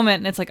every moment.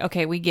 And it's like,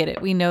 okay, we get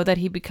it. We know that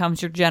he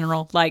becomes your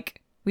general.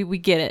 Like, we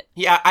get it.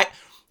 Yeah,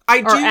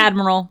 I do. Or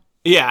admiral.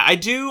 Yeah, I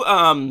do.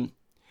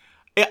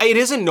 It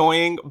is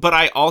annoying, but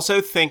I also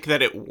think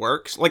that it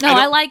works. Like, no,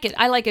 I like it.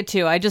 I like it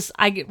too. I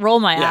roll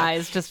my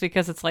eyes just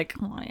because it's like,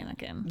 come on,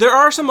 Anakin. There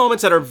are some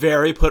moments that are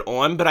very put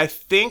on, but I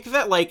think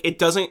that like it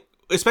doesn't,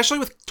 especially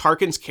with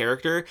Tarkin's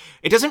character,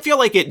 it doesn't feel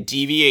like it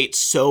deviates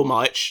so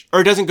much,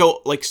 or it doesn't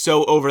go like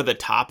so over the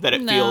top that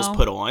it feels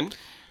put on.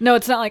 No,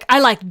 it's not like, I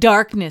like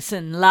darkness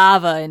and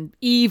lava and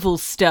evil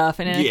stuff.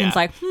 And Anakin's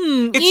like,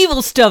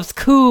 evil stuff's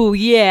cool.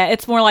 Yeah.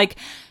 It's more like,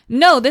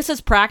 no, this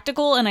is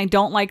practical, and I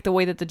don't like the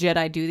way that the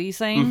Jedi do these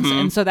things. Mm-hmm.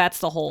 And so that's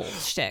the whole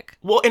shtick.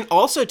 Well, and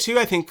also, too,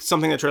 I think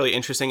something that's really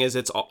interesting is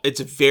he's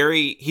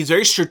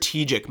very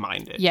strategic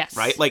minded. Yes.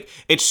 Right? Like,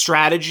 it's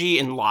strategy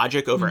and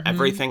logic over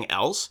everything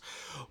else.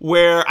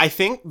 Where I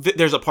think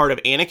there's a part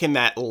of Anakin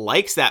that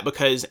likes that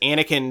because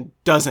Anakin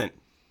doesn't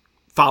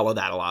follow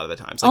that a lot of the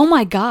times. Like, oh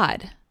my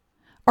God.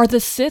 Are the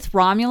Sith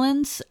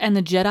Romulans and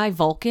the Jedi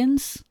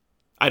Vulcans?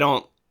 I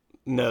don't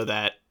know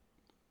that,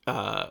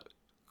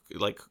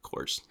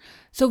 course.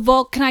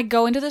 So can I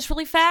go into this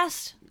really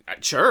fast?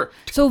 Sure.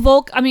 So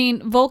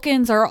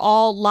Vulcans are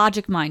all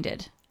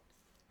logic-minded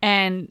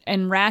and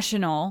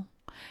rational.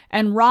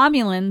 And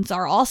Romulans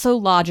are also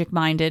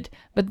logic-minded,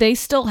 but they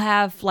still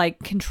have, like,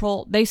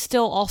 control. They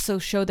still also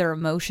show their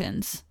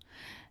emotions.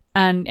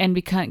 and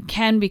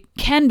can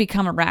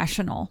become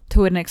irrational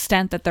to an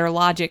extent that their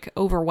logic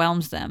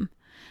overwhelms them.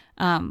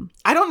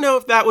 I don't know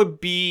if that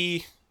would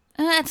be.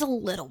 It's a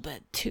little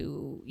bit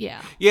too,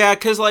 yeah. Yeah,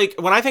 because like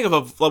when I think of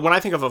a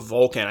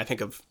Vulcan, I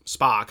think of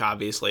Spock,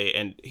 obviously,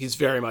 and he's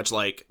very much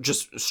like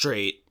just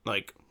straight.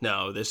 Like,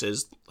 no, this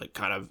is like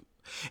kind of.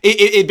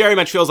 It very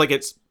much feels like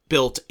it's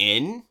built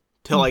in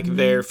to like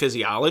their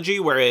physiology,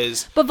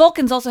 whereas. But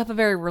Vulcans also have a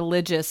very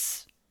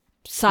religious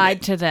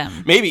side to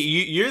them. Maybe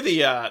you're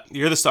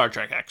the Star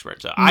Trek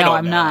expert, so No, I don't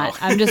I'm know.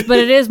 not. But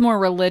it is more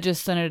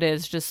religious than it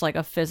is just like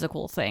a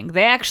physical thing.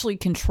 They actually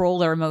control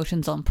their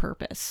emotions on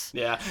purpose.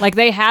 Yeah. Like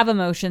they have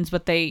emotions,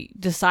 but they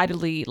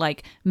decidedly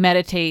like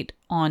meditate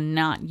on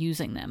not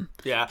using them.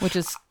 Yeah. Which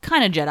is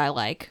kind of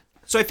Jedi-like.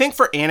 So I think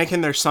for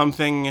Anakin, there's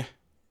something.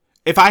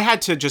 If I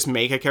had to just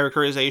make a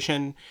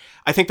characterization,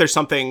 I think there's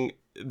something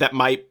that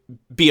might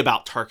be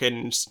about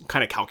Tarkin's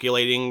kind of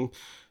calculatingness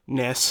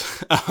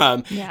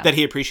that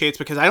he appreciates,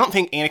 because I don't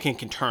think Anakin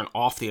can turn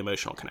off the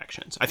emotional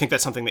connections. I think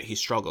that's something that he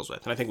struggles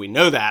with, and I think we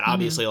know that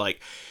obviously,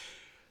 like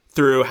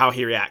through how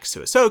he reacts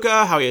to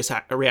Ahsoka, how he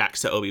reacts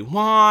to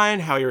Obi-Wan,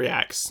 how he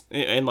reacts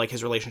in like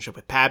his relationship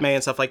with Padme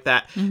and stuff like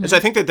that. And so I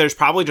think that there's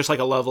probably just like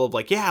a level of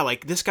like, yeah,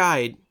 like this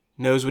guy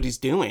knows what he's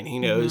doing. He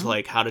knows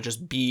like how to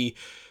just be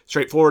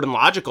straightforward and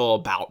logical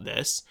about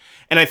this.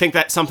 And I think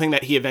that's something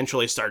that he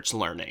eventually starts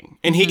learning.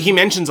 And he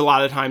mentions a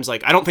lot of times,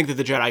 like, I don't think that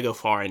the Jedi go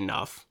far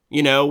enough,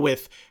 you know,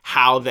 with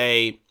how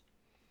they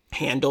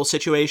handle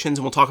situations.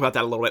 And we'll talk about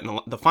that a little bit in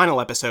the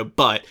final episode.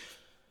 But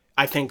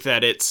I think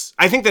that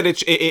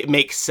it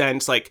makes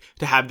sense, like,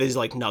 to have these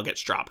like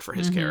nuggets dropped for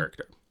his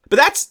character. But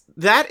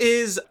that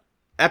is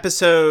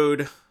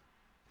episode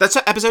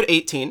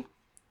 18.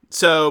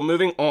 So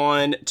moving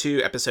on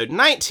to episode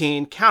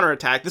 19,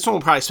 Counterattack. This one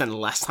we'll probably spend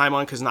less time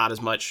on because not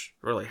as much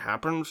really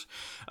happens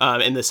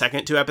in the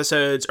second two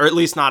episodes, or at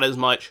least not as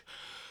much.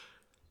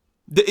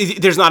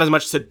 There's not as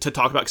much to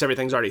talk about because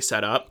everything's already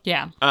set up.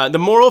 Yeah. The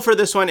moral for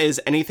this one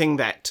is anything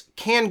that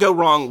can go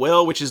wrong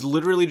will, which is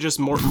literally just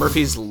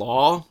Murphy's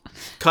Law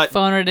cut.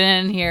 Phone it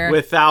in here.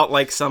 Without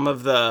like some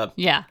of the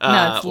no,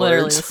 it's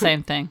literally words. the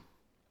same thing.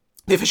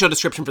 The official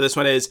description for this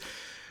one is,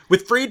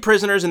 with freed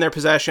prisoners in their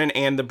possession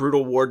and the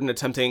brutal warden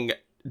attempting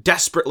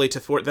desperately to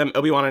thwart them,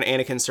 Obi-Wan and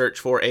Anakin search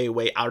for a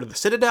way out of the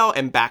Citadel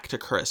and back to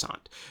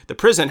Coruscant. The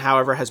prison,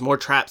 however, has more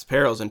traps,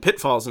 perils, and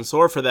pitfalls in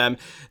store for them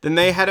than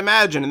they had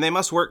imagined, and they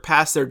must work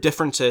past their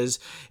differences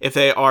if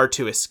they are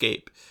to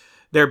escape.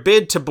 Their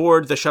bid to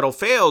board the shuttle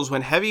fails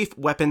when heavy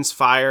weapon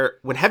fire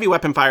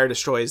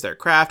destroys their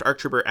craft. ARC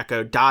Trooper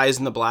Echo dies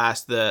in the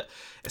blast. The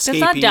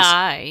escapees Does not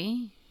die.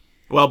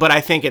 Well, but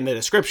I think in the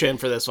description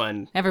for this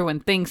one, everyone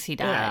thinks he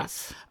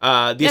dies.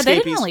 The they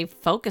escapees, didn't really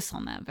focus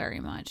on that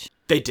very much.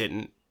 They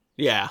didn't.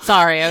 Yeah.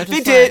 Sorry, I was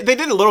just They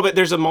did a little bit.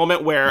 There's a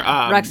moment where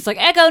Rex is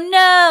like, Echo,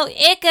 no!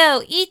 Echo!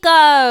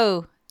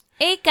 No!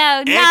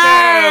 Echo!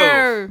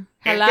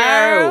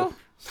 Hello?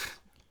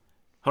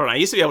 Hold on, I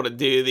used to be able to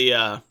do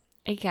the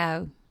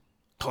Echo.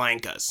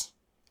 Plankas.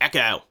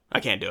 Echo. I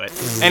can't do it.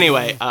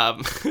 Anyway,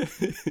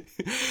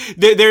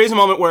 there is a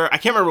moment where I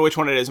can't remember which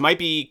one it is. It might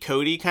be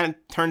Cody kind of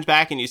turns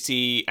back and you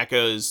see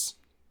Echo's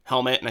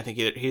helmet, and I think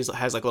he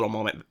has like a little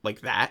moment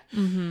like that.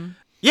 Mm-hmm.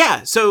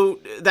 Yeah, so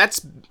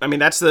that's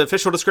the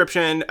official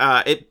description.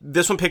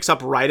 This one picks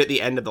up right at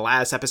the end of the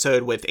last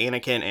episode with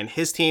Anakin and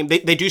his team. They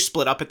do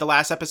split up at the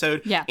last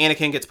episode. Yeah.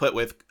 Anakin gets put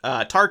with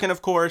Tarkin,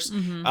 of course,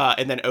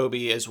 and then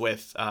Obi is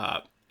with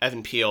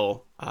Evan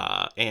Peel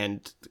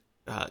and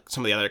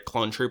some of the other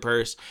clone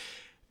troopers.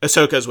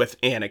 Ahsoka's with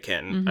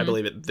Anakin, I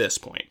believe, at this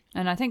point.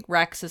 And I think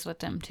Rex is with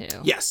them, too.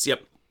 Yes,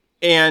 yep.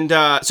 And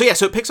so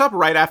it picks up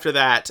right after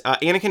that.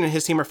 Anakin and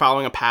his team are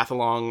following a path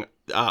along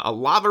a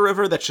lava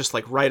river that's just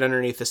like right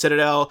underneath the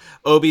Citadel.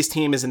 Obi's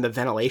team is in the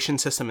ventilation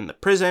system in the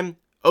prison.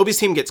 Obi's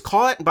team gets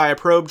caught by a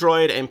probe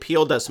droid, and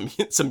Peel does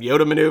some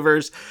Yoda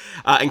maneuvers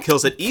and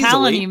kills it easily.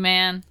 Telling you,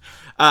 man.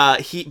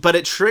 But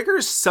it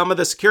triggers some of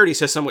the security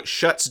system, which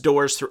shuts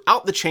doors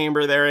throughout the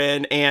chamber they're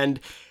in, and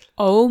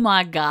oh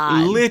my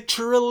god,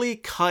 literally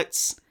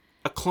cuts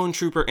a clone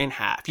trooper in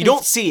half. You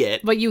don't see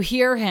it, but you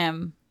hear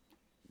him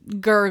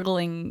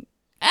gurgling,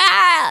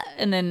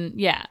 and then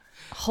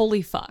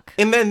holy fuck.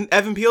 And then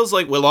Evan Peel's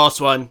like, we lost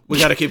one, we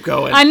gotta keep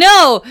going. I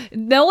know.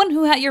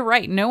 You're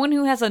right, no one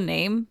who has a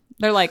name,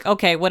 they're like,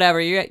 okay, whatever.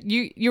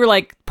 You were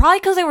like, probably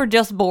because they were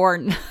just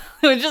born.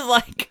 It was just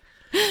like,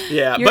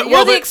 yeah,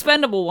 you're the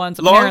expendable ones,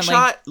 apparently.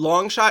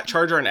 Long shot,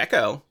 Charger, and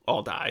Echo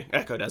all die.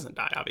 Echo doesn't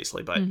die,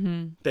 obviously, but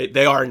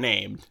they are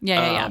named.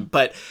 Yeah.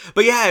 But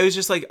yeah, it was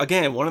just like,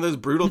 again, one of those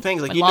brutal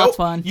things. Like, you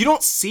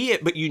don't see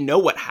it, but you know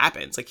what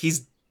happens. Like,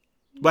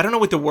 I don't know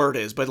what the word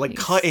is, but like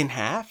cut in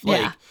half.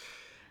 Like,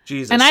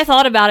 Jesus. And I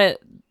thought about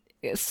it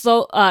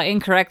so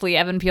incorrectly.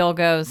 Evan Peel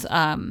goes,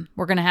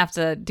 we're going to have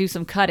to do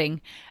some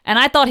cutting. And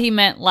I thought he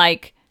meant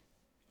like,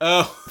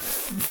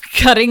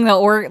 cutting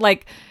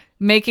like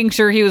making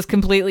sure he was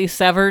completely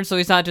severed so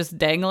he's not just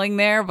dangling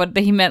there. But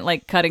he meant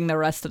like cutting the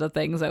rest of the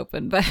things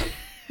open. But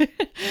I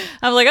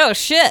was like, oh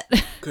shit.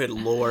 Good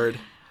Lord.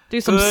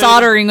 Do some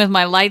soldering with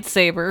my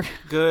lightsaber.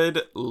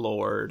 Good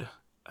Lord.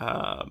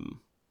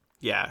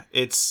 Yeah,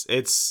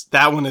 it's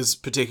that one is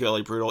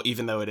particularly brutal,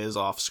 even though it is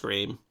off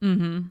screen.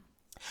 Mm-hmm.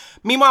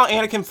 Meanwhile,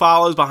 Anakin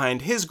follows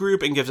behind his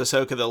group and gives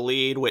Ahsoka the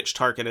lead, which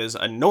Tarkin is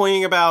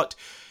annoying about.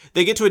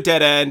 They get to a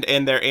dead end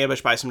and they're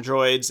ambushed by some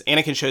droids.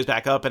 Anakin shows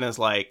back up and is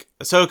like,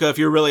 Ahsoka, if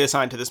you're really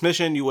assigned to this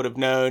mission, you would have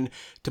known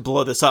to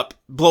blow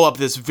up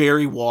this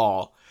very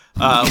wall,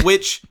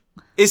 which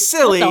is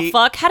silly. What the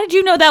fuck? How did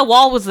you know that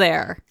wall was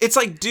there? It's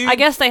like, dude. I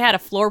guess they had a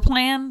floor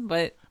plan,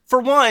 but... For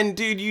one,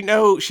 dude, you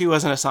know she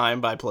wasn't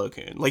assigned by Plo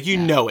Koon. Like, you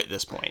know at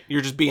this point. You're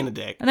just being a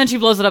dick. And then she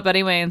blows it up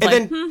anyway and it's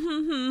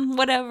then, like,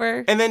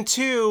 whatever. And then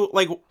two,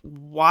 like,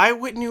 why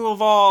wouldn't you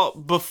have all,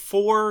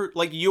 before,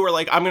 like, you were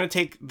like, I'm going to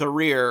take the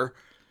rear.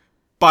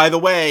 By the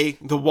way,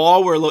 the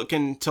wall we're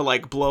looking to,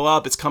 like, blow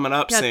up, it's coming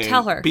up soon.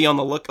 Tell her. Be on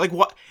the look. Like,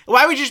 what?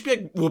 Why would you just be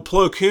like, well,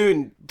 Plo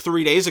Koon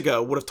 3 days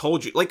ago would have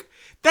told you. Like,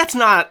 that's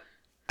not...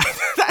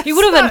 He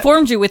would have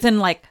informed you within,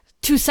 like,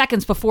 2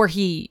 seconds before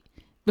they,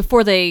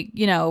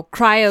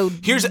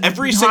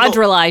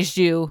 hydrolyzed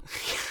you.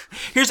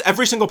 Here's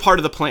every single part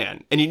of the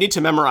plan, and you need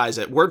to memorize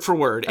it word for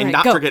word and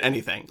not forget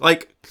anything.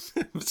 Like,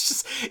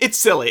 it's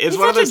silly. It's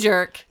one of those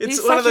jerk.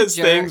 It's one of those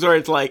things where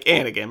it's like,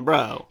 Anakin,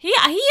 bro. He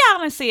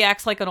honestly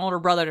acts like an older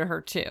brother to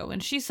her too,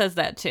 and she says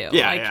that too.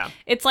 Yeah, like,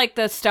 it's like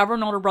the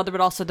stubborn older brother,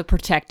 but also the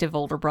protective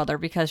older brother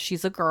because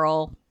she's a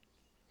girl.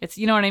 It's,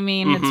 you know what I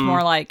mean? Mm-hmm. It's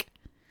more like,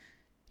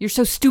 you're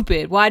so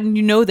stupid. Why didn't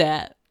you know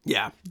that?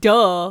 Yeah.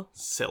 Duh.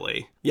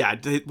 Silly. Yeah.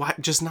 Why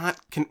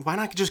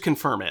not just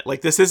confirm it?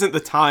 Like, this isn't the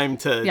time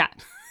to... Yeah.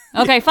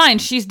 Okay, fine.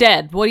 She's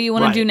dead. What do you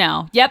want to do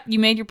now? Yep, you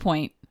made your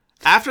point.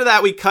 After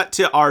that, we cut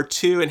to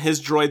R2 and his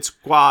droid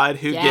squad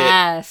who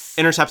get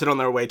intercepted on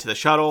their way to the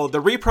shuttle.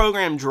 The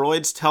reprogrammed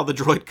droids tell the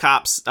droid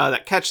cops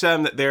that catch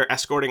them that they're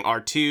escorting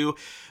R2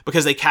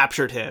 because they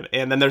captured him.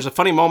 And then there's a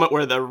funny moment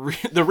where the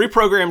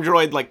reprogrammed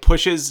droid, like,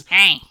 pushes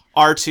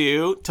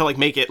R2 to, like,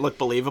 make it look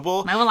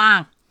believable. Move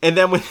along. And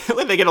then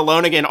when they get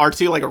alone again,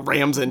 R2 like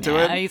rams into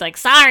him. He's like,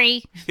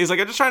 sorry. He's like,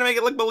 I'm just trying to make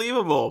it look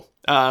believable.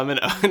 And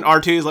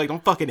R2 is like,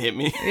 don't fucking hit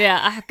me.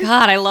 Yeah.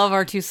 God, I love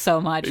R2 so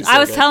much. I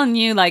was telling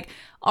you, like,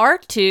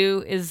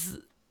 R2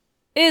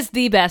 is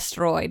the best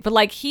droid, but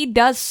like he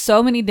does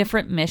so many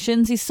different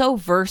missions. He's so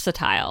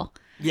versatile.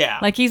 Yeah.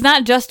 Like he's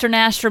not just an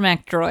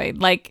astromech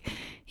droid. Like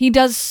he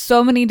does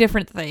so many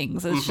different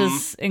things. It's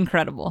just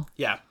incredible.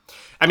 Yeah.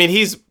 I mean,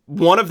 he's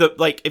one of the,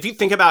 like, if you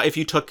think about if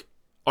you took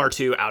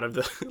R2 out of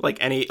the, like,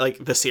 any,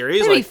 like, the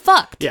series. They'd be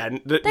fucked. Yeah.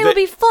 They would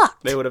be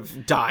fucked. They would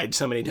have died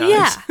so many times.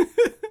 Yeah.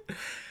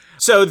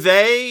 So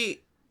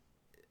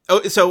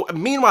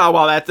meanwhile,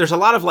 while there's a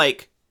lot of,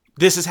 like,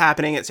 this is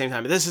happening at the same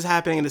time, this is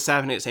happening, and this is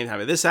happening at the same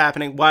time, and this is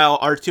happening, while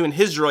R2 and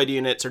his droid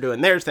units are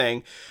doing their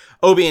thing,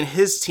 Obi and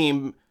his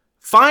team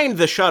find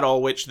the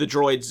shuttle, which the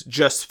droids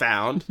just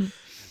found,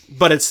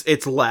 but it's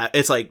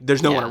like,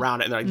 there's no one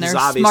around it, and they're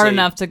like, they're smart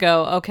enough to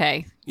go,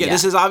 okay. Yeah,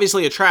 this is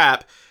obviously a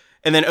trap.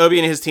 And then Obi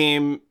and his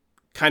team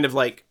kind of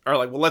like are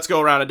like, well, let's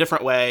go around a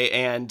different way.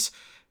 And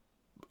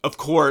of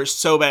course,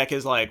 Sobek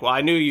is like, well,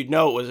 I knew you'd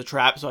know it was a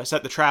trap, so I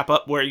set the trap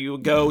up where you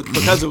would go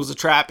because it was a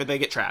trap, and they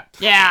get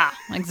trapped. Yeah,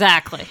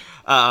 exactly.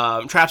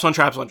 Traps on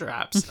traps on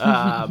traps.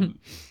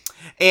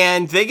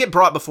 And they get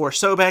brought before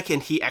Sobek,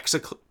 and he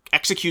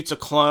executes a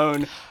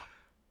clone.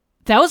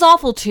 That was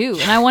awful too.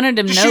 And I wanted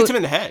to note, shoots him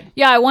in the head.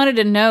 Yeah, I wanted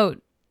to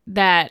note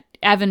that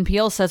Evan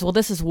Peel says, well,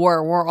 this is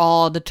war. We're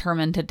all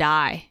determined to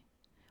die.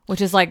 Which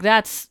is like,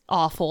 that's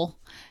awful.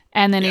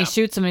 And then he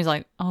shoots him and he's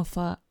like, oh,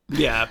 fuck.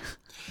 Yeah.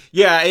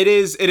 Yeah, it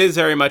is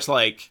very much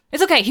like...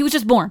 It's okay. He was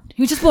just born.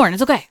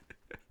 It's okay.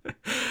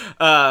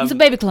 He's a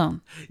baby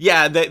clone.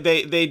 Yeah,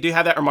 they do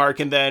have that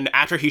remark. And then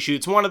after he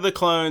shoots one of the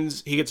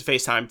clones, he gets a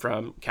FaceTime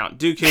from Count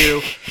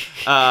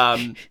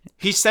Dooku.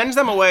 He sends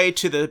them away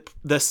to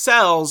the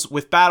cells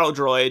with battle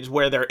droids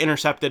where they're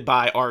intercepted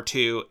by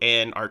R2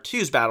 and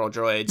R2's battle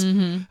droids,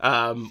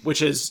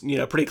 which is,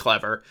 pretty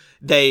clever.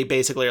 They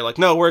basically are like,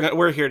 no,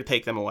 we're here to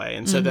take them away.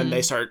 And so then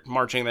they start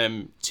marching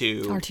them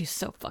to R2's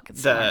so fucking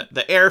smart.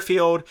 The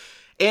airfield.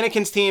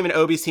 Anakin's team and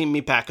Obi's team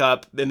meet back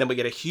up, and then we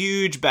get a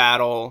huge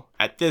battle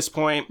at this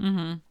point.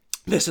 Mm-hmm.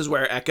 This is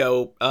where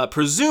Echo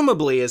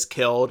presumably is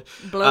killed.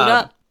 Blowed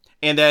up.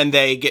 And then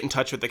they get in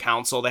touch with the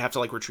council. They have to,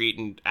 like, retreat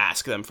and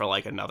ask them for,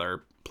 like,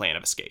 another plan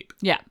of escape.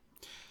 Yeah.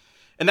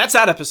 And that's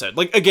that episode.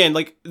 Like, again,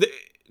 like,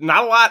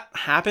 not a lot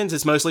happens.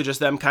 It's mostly just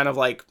them kind of,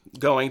 like,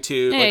 going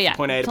to point A to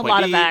point B. It's a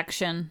lot of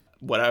action.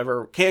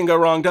 Whatever can go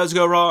wrong does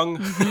go wrong.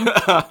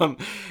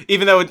 Mm-hmm.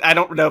 Even though I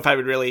don't know if I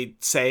would really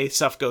say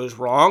stuff goes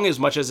wrong as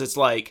much as it's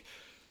like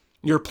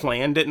your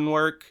plan didn't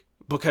work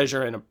because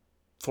you're in a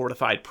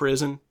fortified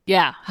prison.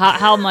 Yeah.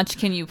 How much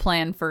can you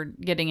plan for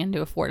getting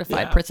into a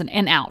fortified prison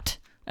and out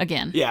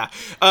again? Yeah.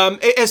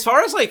 As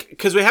far as like,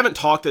 because we haven't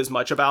talked as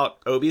much about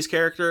Obi's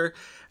character,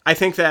 I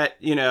think that,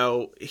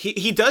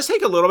 he does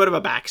take a little bit of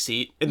a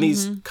backseat in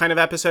these kind of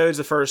episodes,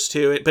 the first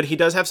two, but he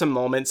does have some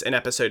moments in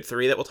episode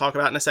 3 that we'll talk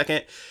about in a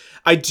second.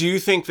 I do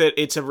think that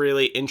it's a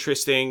really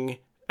interesting,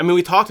 I mean,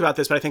 we talked about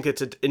this, but I think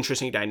it's an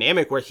interesting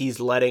dynamic where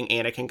he's letting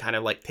Anakin kind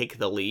of like take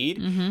the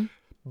lead,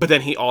 but then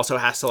he also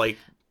has to like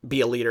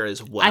be a leader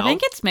as well. I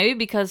think it's maybe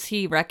because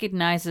he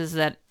recognizes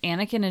that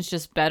Anakin is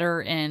just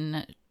better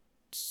in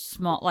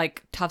small,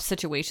 like, tough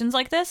situations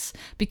like this.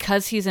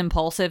 Because he's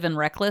impulsive and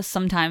reckless,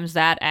 sometimes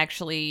that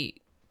actually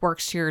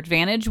works to your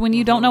advantage when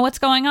you don't know what's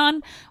going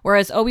on.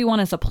 Whereas Obi-Wan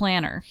is a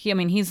planner.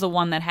 He's the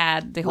one that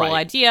had the whole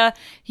idea.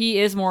 He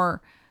is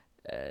more,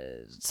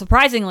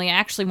 surprisingly,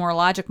 actually more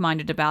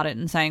logic-minded about it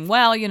and saying,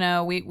 well,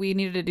 we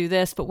needed to do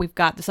this, but we've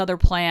got this other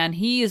plan.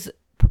 He is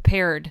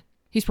prepared.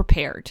 He's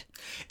prepared,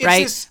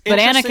 right? But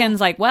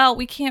Anakin's like, well,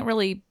 we can't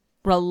really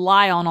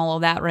rely on all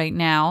of that right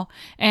now.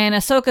 And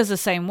Ahsoka's the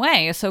same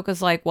way.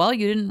 Ahsoka's like, well,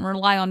 you didn't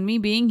rely on me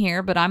being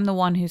here, but I'm the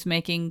one who's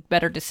making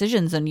better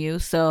decisions than you,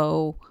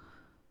 so,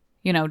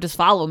 just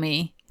follow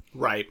me.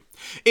 Right.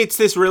 It's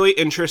this really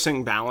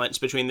interesting balance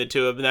between the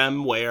two of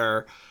them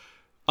where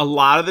a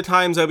lot of the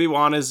times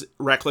Obi-Wan is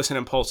reckless and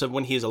impulsive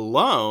when he's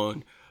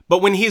alone,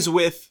 but when he's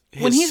with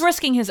when he's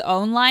risking his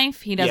own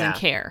life, he doesn't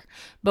care.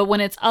 But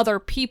when it's other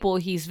people,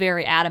 he's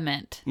very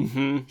adamant.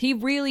 Mm-hmm. He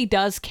really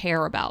does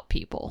care about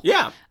people.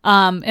 Yeah.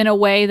 In a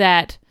way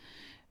that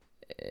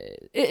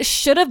it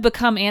should have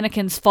become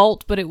Anakin's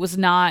fault, but it was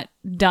not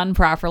done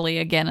properly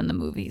again in the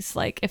movies.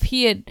 Like if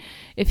he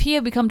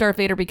had become Darth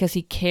Vader because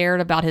he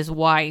cared about his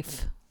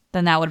wife,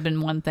 then that would have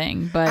been one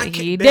thing. But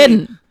he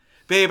didn't.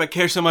 Babe, I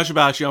care so much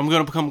about you. I'm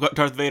going to become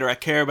Darth Vader. I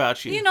care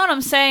about you. You know what I'm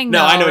saying,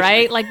 though, I know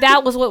right? Like,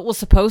 that was what was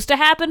supposed to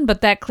happen,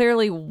 but that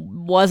clearly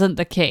wasn't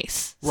the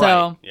case. Right,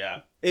 so,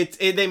 yeah.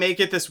 They make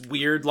it this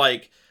weird,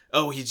 like,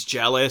 oh, he's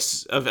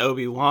jealous of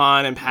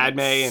Obi-Wan and Padme.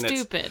 And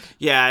stupid.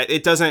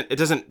 It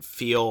doesn't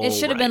feel It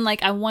should have been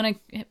like, I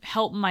want to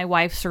help my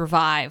wife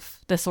survive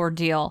this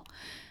ordeal.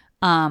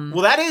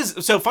 Well, that is,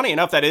 so funny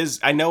enough, that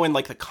is, I know in,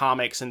 like, the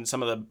comics and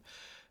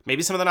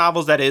maybe some of the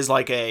novels, that is,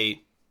 like,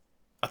 a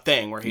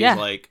thing where he's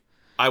like,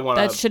 I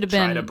want to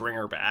try to bring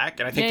her back.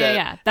 And I think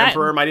that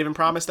Emperor might even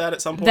promise that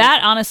at some point.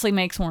 That honestly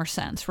makes more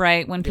sense,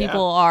 right? When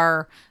people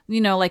are,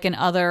 like in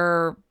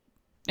other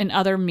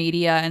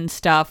media and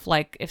stuff,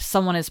 like if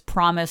someone is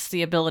promised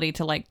the ability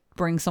to like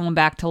bring someone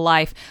back to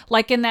life,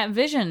 like in that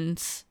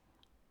Visions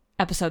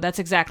episode, that's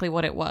exactly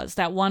what it was.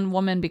 That one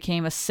woman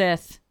became a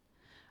Sith.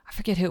 I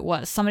forget who it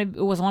was. It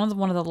was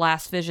one of the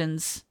last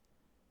Visions.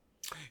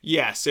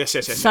 Yes.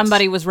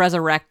 Somebody was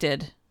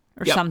resurrected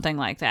or something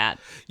like that.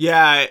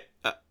 Yeah.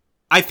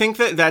 I think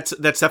that's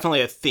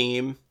definitely a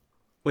theme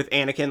with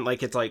Anakin.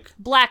 Like, it's like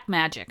black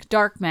magic,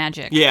 dark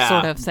magic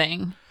sort of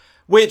thing.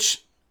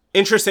 Which,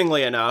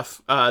 interestingly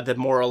enough, the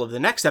moral of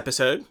the next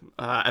episode,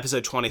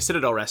 episode 20,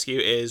 Citadel Rescue,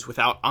 is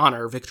without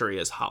honor, victory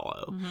is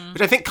hollow. Mm-hmm.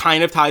 Which I think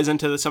kind of ties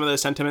into some of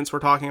those sentiments we're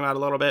talking about a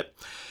little bit.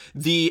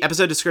 The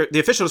official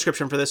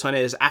description for this one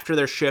is, after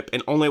their ship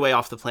and only way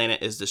off the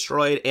planet is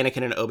destroyed,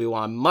 Anakin and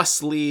Obi-Wan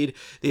must lead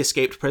the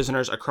escaped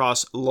prisoners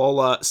across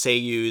Lola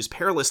Sayu's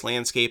perilous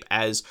landscape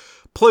as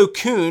Plo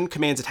Koon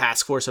commands a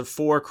task force of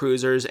 4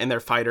 cruisers and their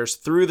fighters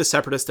through the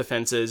Separatist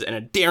defenses in a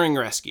daring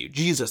rescue.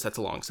 Jesus, that's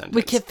a long sentence.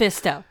 With Kit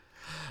Fisto.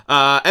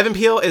 Evan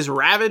Peel is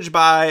ravaged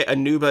by a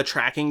Nuba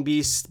tracking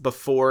beast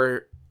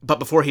before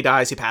he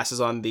dies, he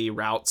passes on the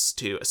routes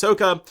to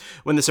Ahsoka.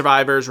 When the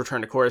survivors return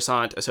to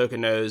Coruscant, Ahsoka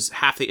knows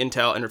half the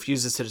intel and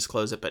refuses to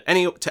disclose it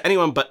to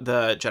anyone but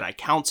the Jedi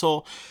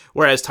Council,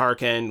 whereas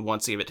Tarkin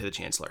wants to give it to the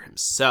Chancellor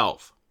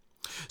himself.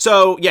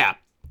 So,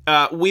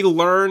 we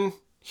learn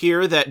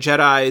here that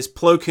Jedi's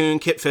Plo Koon,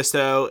 Kit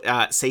Fisto,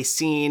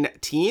 Sacin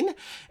Teen,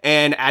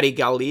 and Adi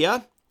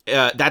Gallia,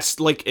 that's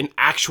like an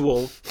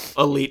actual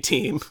elite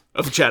team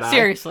of Jedi.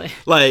 Seriously.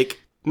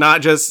 Like,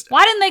 not just...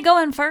 Why didn't they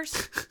go in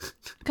first?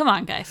 Come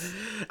on, guys.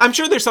 I'm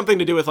sure there's something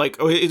to do with, like,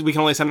 we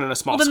can only send in a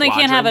small squadron. Then they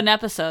can't have an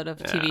episode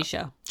of a TV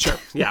show. Sure,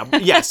 yeah,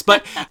 yes.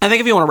 But I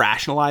think if you want to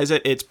rationalize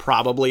it, it's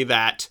probably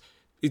that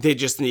they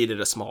just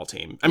needed a small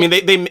team. I mean,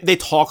 they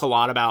talk a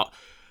lot about...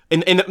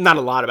 And not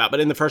a lot about,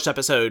 but in the first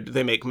episode,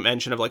 they make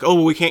mention of like, oh,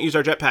 well, we can't use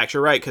our jetpacks.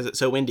 You're right, because it's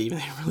so windy. They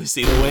don't really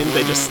see the wind.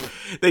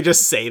 They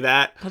just say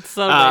that. That's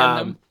so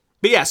random.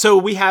 But yeah, so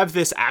we have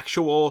this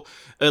actual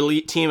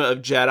elite team of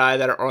Jedi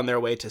that are on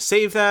their way to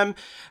save them.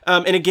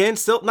 And again,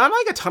 still not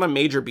like a ton of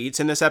major beats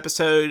in this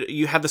episode.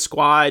 You have the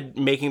squad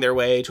making their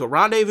way to a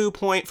rendezvous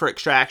point for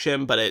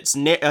extraction, but it's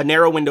a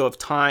narrow window of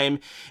time.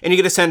 And you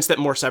get a sense that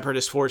more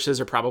Separatist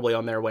forces are probably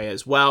on their way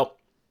as well.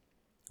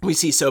 We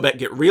see Sobek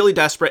get really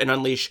desperate and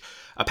unleash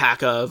a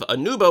pack of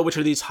Anuba, which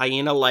are these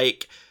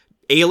hyena-like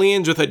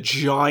aliens with a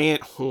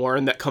giant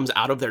horn that comes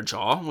out of their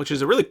jaw, which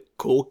is a really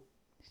cool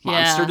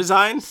monster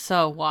design.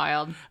 So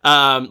wild.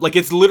 Like,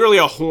 it's literally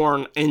a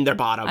horn in their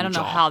bottom jaw. I don't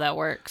know how that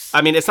works. I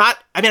mean, it's not...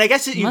 I mean, I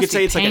guess you could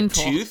say it's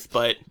painful. Like a tooth,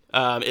 but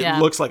it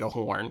looks like a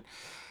horn.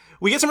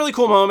 We get some really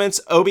cool moments.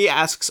 Obi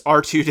asks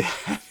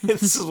R2...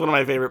 this is one of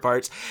my favorite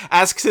parts.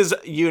 Asks his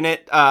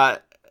unit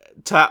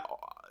to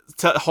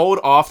hold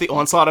off the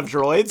onslaught of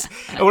droids.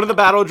 And one of the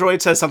battle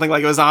droids says something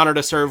like, it was an honor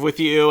to serve with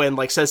you, and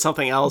like says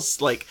something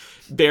else like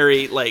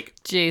very like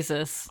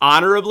Jesus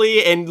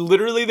honorably, and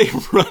literally they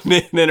run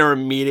in and are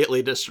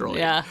immediately destroyed.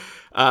 Yeah.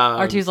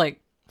 R2's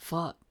like,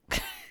 fuck.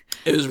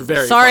 It was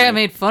very sorry funny. I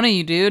made fun of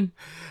you, dude.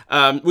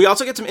 We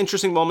also get some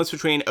interesting moments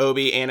between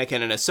Obi,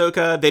 Anakin, and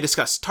Ahsoka. They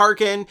discuss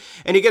Tarkin,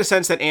 and you get a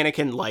sense that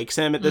Anakin likes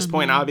him at this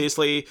point,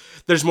 obviously.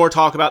 There's more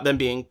talk about them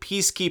being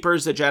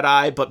peacekeepers, the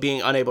Jedi, but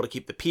being unable to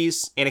keep the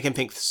peace. Anakin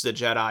thinks the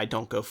Jedi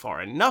don't go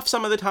far enough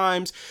some of the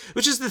times,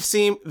 which is the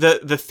theme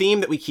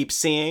that we keep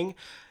seeing.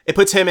 It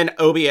puts him and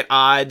Obi at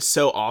odds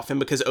so often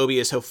because Obi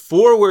is so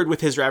forward with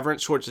his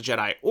reverence towards the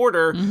Jedi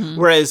Order,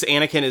 whereas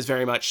Anakin is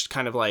very much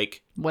kind of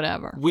like,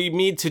 whatever. We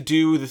need to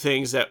do the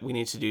things that we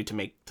need to do to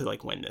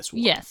win this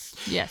war.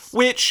 Yes.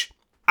 Which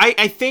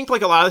I think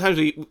like a lot of the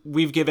times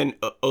we've given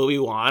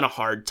Obi-Wan a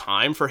hard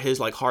time for his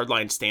like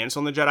hardline stance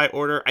on the Jedi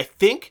Order. I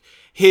think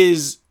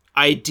his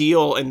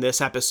ideal in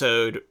this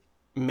episode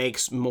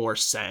makes more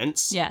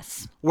sense.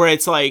 Yes. Where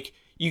it's like,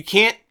 you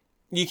can't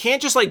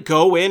just like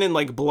go in and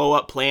like blow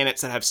up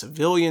planets that have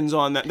civilians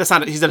on them. That's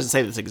not, he doesn't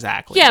say this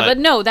exactly. Yeah, but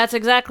no, that's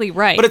exactly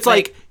right. But it's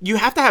like you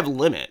have to have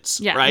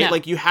limits, right? No.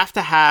 Like you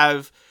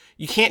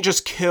can't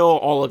just kill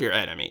all of your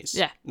enemies.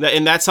 Yeah.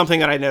 And that's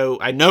something that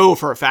I know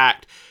for a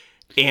fact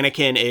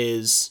Anakin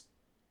is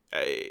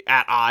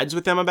at odds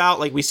with them about.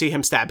 Like we see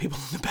him stab people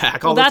in the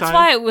back all the time. That's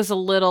why it was a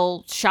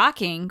little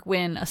shocking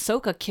when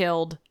Ahsoka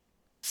killed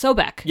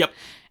Sobek. Yep.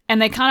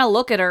 And they kind of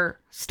look at her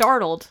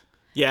startled.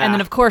 Yeah. And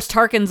then of course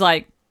Tarkin's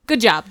like, good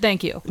job,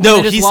 thank you. No,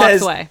 and he walks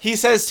says away. He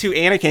says to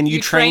Anakin,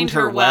 "You trained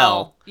her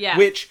well." Yeah.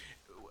 Which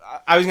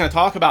I was going to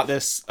talk about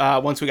this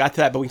once we got to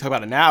that, but we can talk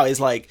about it now. Is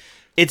like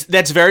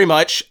that's very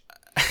much.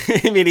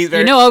 I mean, he's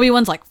very.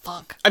 Obi-Wan's like,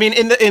 fuck. I mean,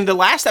 in the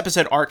last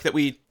episode arc that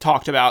we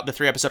talked about, the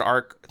 3-episode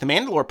arc, the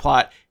Mandalore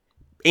plot,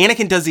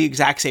 Anakin does the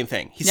exact same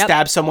thing. He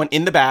stabs someone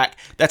in the back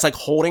that's like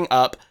holding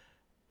up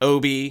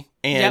Obi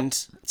and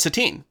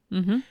Satine.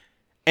 Mm-hmm.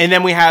 And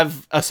then we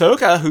have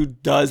Ahsoka who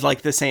does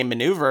like the same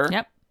maneuver.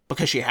 Yep.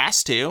 Because she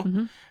has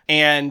to.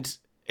 And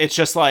it's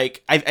just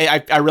like,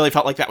 I really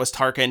felt like that was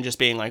Tarkin just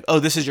being like, oh,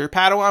 this is your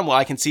Padawan? Well,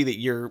 I can see that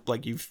you're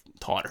like, you've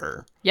taught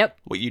her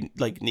what you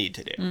like need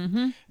to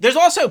do. There's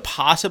also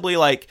possibly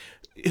like,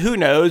 who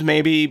knows,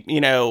 maybe,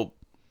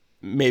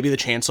 maybe the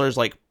Chancellor's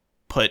like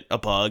put a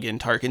bug in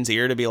Tarkin's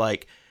ear to be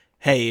like,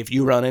 hey, if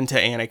you run into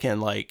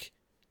Anakin, like,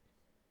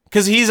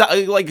 because he's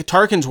like,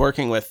 Tarkin's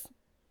working with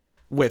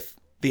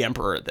the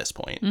Emperor at this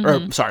point,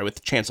 or sorry,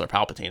 with Chancellor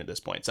Palpatine at this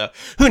point. So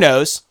who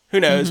knows?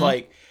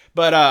 Like,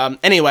 but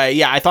anyway,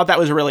 yeah, I thought that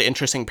was a really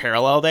interesting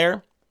parallel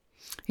there.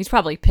 He's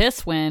probably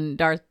pissed when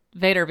Darth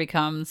Vader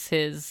becomes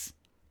his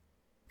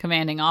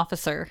commanding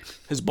officer.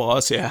 His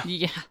boss, yeah.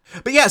 Yeah.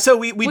 But yeah, so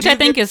we which I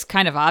think is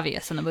kind of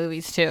obvious in the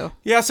movies too.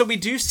 Yeah, so we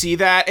do see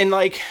that, and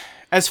like,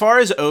 as far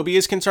as Obi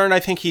is concerned, I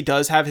think he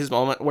does have his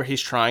moment where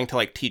he's trying to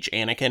like teach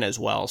Anakin as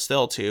well,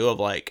 still too, of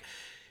like,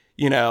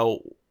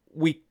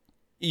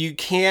 you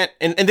can't,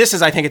 and this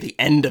is, I think, at the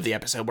end of the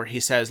episode where he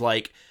says,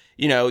 like,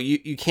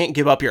 you can't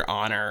give up your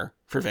honor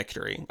for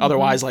victory.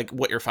 Otherwise, like,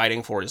 what you're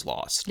fighting for is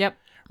lost. Yep.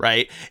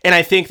 Right? And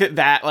I think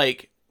that,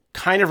 like,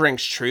 kind of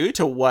rings true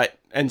to what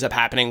ends up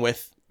happening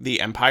with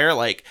the Empire.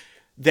 Like,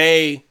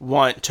 they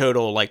want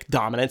total, like,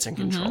 dominance and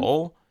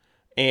control.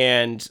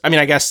 And, I mean,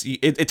 I guess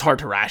it's hard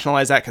to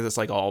rationalize that because it's,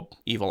 like, all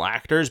evil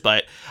actors.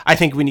 But I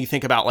think when you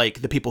think about,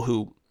 like, the people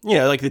who,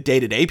 like, the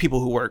day-to-day people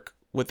who work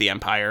with the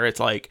Empire, it's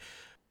like,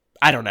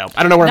 I don't know where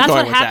I'm going with that.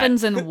 That's what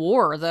happens in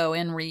war, though,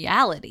 in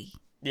reality.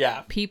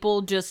 Yeah.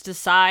 People just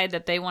decide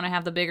that they want to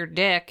have the bigger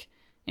dick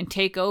and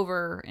take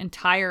over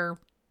entire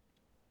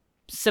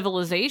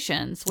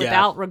civilizations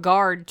without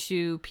regard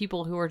to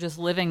people who are just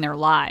living their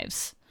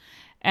lives.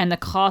 And the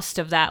cost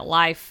of that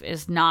life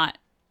is not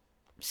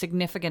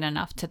significant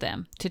enough to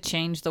them to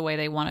change the way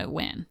they want to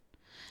win.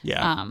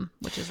 Yeah.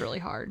 Which is really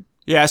hard.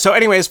 Yeah. So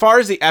anyway, as far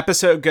as the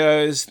episode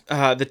goes,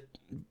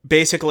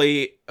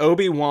 basically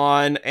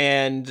Obi-Wan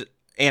and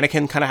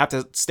Anakin kind of have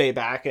to stay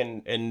back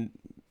and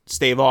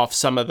stave off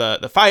some of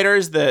the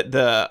fighters,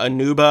 the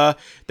Anuba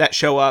that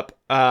show up.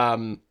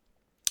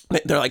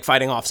 They're like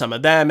fighting off some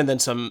of them, and then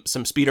some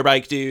speeder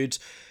bike dudes.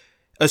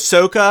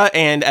 Ahsoka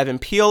and Evan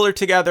Peel are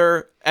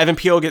together. Evan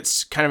Peel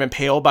gets kind of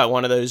impaled by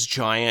one of those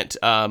giant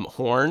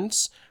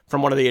horns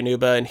from one of the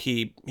Anuba, and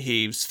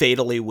he's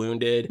fatally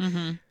wounded.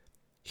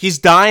 He's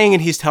dying,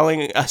 and he's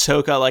telling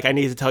Ahsoka, like, I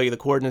need to tell you the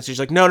coordinates. She's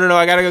like, no,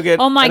 I gotta go get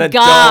Oh my an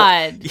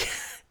God. adult.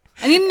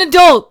 I need an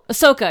adult,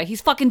 Ahsoka.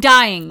 He's fucking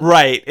dying.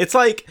 Right. It's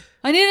like,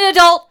 I need an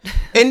adult.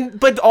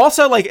 But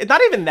also, like,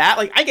 not even that.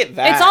 Like, I get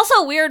that. It's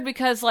also weird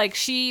because, like,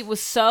 she was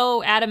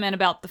so adamant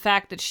about the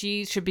fact that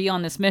she should be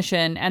on this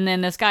mission, and then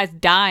this guy's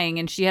dying,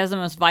 and she has the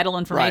most vital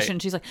information.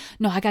 Right. She's like,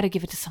 no, I got to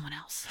give it to someone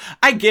else.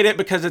 I get it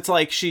because it's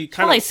like she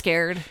kind Probably of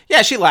scared.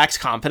 Yeah, she lacks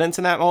confidence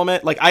in that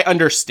moment. Like, I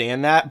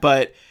understand that,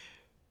 but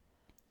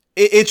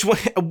it's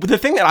the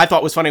thing that I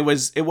thought was funny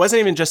was it wasn't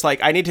even just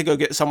like, I need to go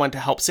get someone to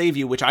help save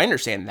you, which I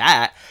understand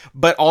that,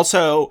 but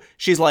also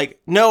she's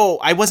like, no,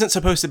 I wasn't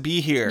supposed to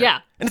be here. Yeah.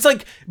 And it's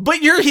like,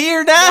 but you're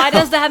here now. Why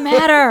does that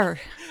matter?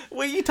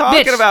 What are you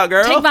talking about,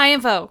 girl? Take my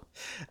info.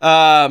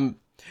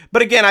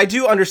 But again, I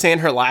do understand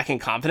her lacking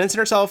confidence in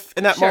herself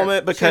in that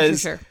moment because,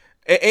 Sure.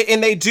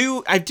 and I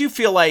do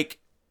feel like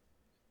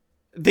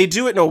they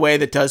do it in a way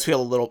that does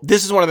feel a little,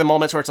 this is one of the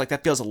moments where it's like,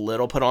 that feels a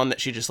little put on,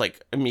 that she just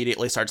like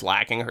immediately starts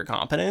lacking her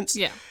competence.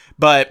 Yeah.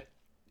 But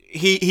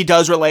he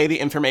does relay the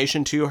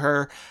information to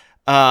her.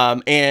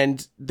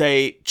 And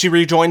she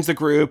rejoins the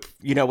group,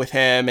 you know, with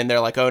him, and they're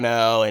like, oh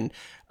no. And,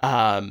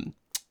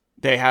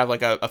 they have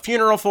like a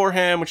funeral for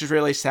him, which is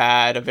really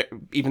sad,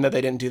 even though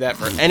they didn't do that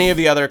for any of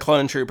the other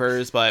clone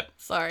troopers, but.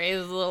 Sorry,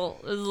 his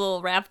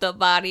little wrapped up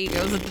body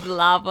goes into the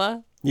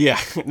lava. Yeah,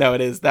 no, it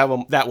is. That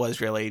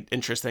was really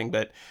interesting,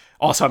 but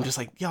also I'm just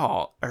like,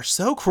 y'all are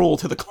so cruel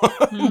to the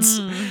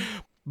clones.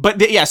 But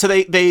so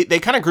they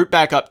kind of group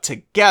back up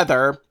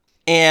together,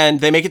 and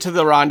they make it to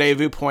the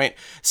rendezvous point.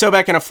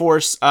 Sobek and a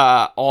Force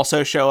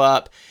also show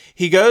up.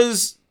 He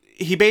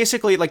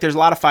basically, like, there's a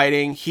lot of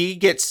fighting. He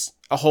gets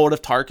a hold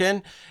of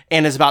Tarkin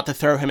and is about to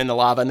throw him in the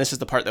lava. And this is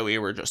the part that we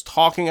were just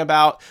talking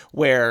about,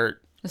 where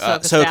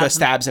Ahsoka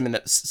stabs him in the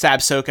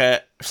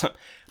Ahsoka.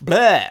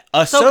 Bleh.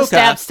 Ahsoka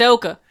stabs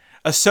Ahsoka.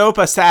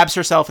 Ahsoka stabs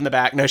herself in the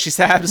back. No, she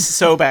stabs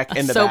Sobek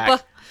in the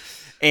back.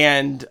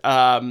 And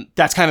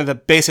that's kind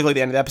of basically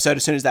the end of the episode.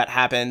 As soon as that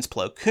happens,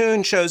 Plo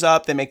Koon shows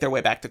up. They make their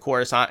way back to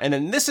Coruscant. And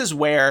then this is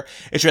where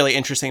it's really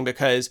interesting,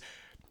 because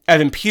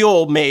Evan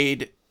Peel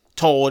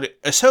told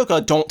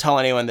Ahsoka, don't tell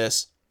anyone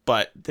this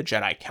but the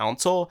Jedi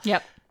Council.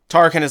 Yep.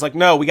 Tarkin is like,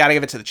 no, we got to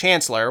give it to the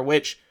Chancellor,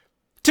 which,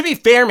 to be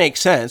fair, makes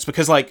sense,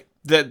 because like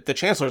the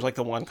Chancellor is like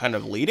the one kind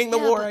of leading the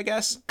war, I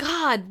guess.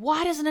 God,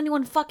 why doesn't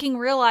anyone fucking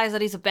realize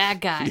that he's a bad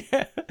guy?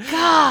 Yeah.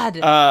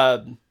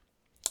 God.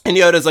 And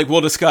Yoda's like,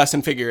 we'll discuss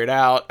and figure it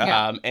out.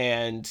 Yeah.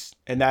 And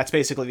that's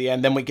basically the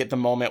end. Then we get the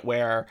moment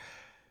where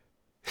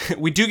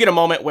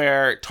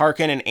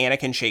Tarkin and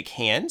Anakin shake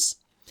hands.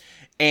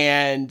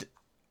 And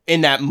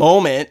in that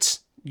moment,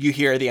 you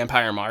hear the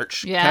Empire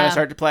March kind of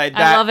start to play.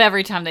 I love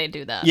every time they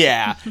do that.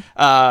 Yeah.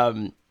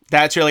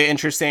 That's really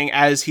interesting.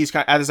 As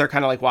they're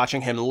kind of like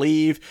watching him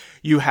leave,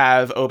 you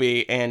have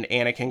Obi and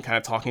Anakin kind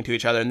of talking to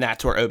each other, and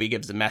that's where Obi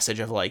gives the message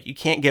of like, you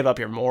can't give up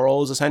your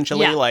morals,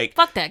 essentially. Yeah. Like,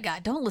 fuck that guy.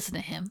 Don't listen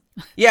to him.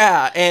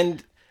 Yeah,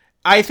 and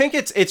I think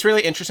it's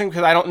really interesting,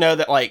 because I don't know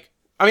that, like,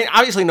 I mean,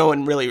 obviously no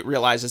one really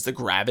realizes the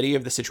gravity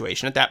of the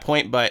situation at that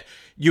point, but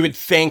you would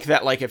think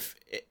that, like, if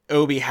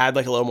Obi had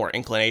like a little more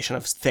inclination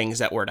of things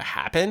that were to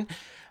happen,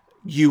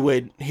 he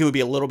would be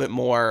a little bit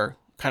more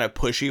kind of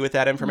pushy with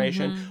that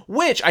information,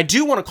 which I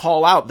do want to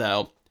call out,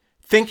 though,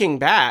 thinking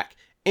back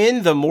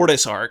in the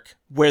Mortis arc,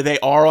 where they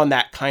are on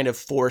that kind of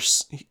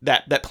Force,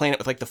 that planet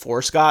with like the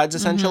Force gods,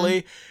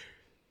 essentially,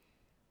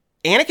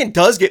 Anakin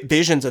does get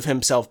visions of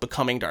himself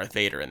becoming Darth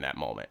Vader in that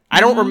moment.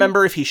 I don't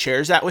remember if he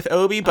shares that with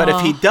Obi, but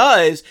if he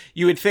does,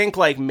 you would think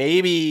like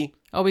maybe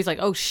Obi's like,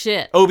 oh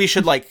shit, Obi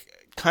should like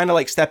kind of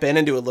like step in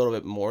and do a little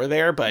bit more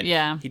there, but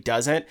he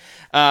doesn't.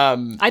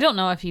 I don't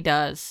know if he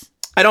does.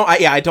 I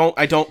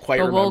don't quite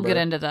remember. We'll get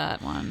into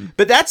that one.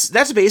 But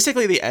that's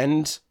basically the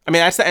end. I mean,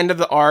 that's the end of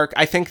the arc.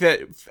 I think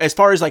that as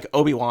far as like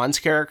Obi-Wan's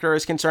character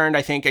is concerned,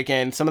 I think,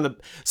 again, some of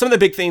the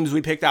big themes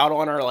we picked out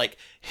on are like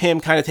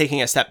him kind of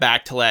taking a step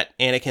back to let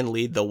Anakin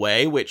lead the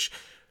way, which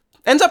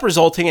ends up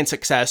resulting in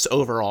success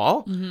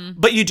overall.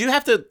 But you do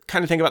have to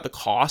kind of think about the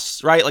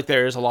costs, right? Like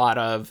they lose a lot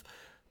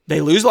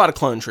of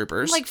clone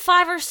troopers. Like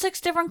 5 or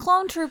 6 different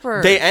clone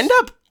troopers. They end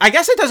up, I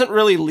guess it doesn't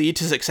really lead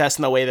to success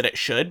in the way that it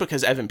should,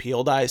 because Evan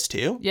Peel dies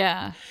too.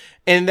 Yeah.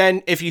 And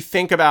then if you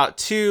think about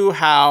too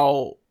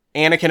how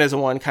Anakin is the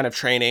one kind of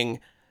training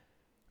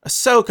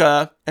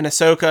Ahsoka, and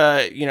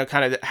Ahsoka, you know,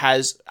 kind of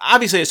has,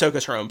 obviously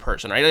Ahsoka's her own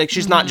person, right? Like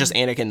she's not just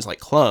Anakin's like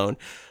clone,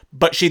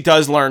 but she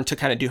does learn to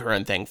kind of do her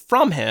own thing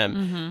from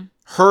him.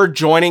 Her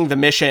joining the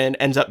mission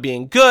ends up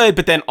being good,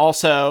 but then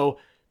also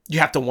you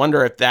have to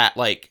wonder if that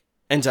like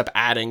ends up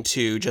adding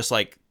to just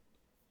like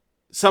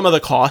some of the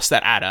costs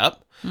that add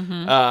up.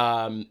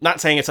 Not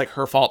saying it's like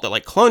her fault that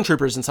like clone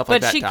troopers and stuff like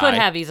that But she could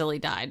have easily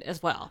died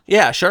as well.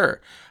 Yeah, sure.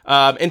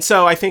 And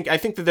so I think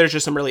that there's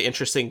just some really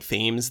interesting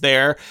themes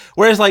there.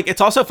 Whereas like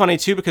it's also funny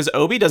too, because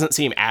Obi doesn't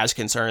seem as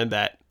concerned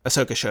that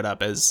Ahsoka showed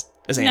up as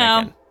Anakin.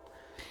 No.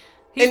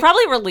 He's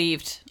probably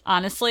relieved,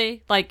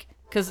 honestly. Like,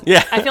 because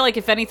I feel like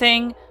if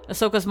anything,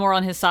 Ahsoka's more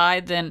on his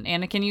side than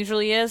Anakin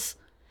usually is.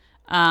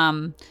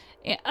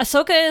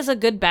 Ahsoka is a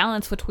good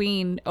balance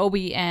between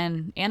Obi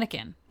and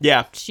Anakin.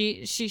 Yeah.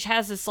 She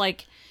has this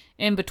like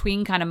in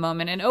between kind of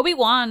moment. And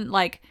Obi-Wan,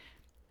 like,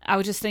 I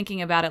was just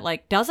thinking about it,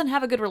 like, doesn't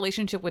have a good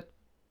relationship with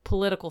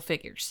political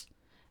figures.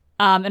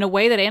 In a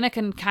way that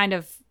Anakin kind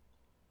of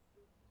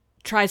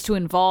tries to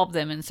involve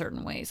them in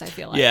certain ways, I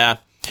feel like. Yeah.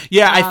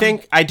 Yeah, I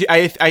think I do.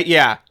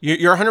 Yeah,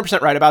 you're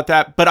 100% right about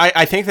that. But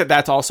I think that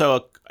that's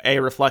also a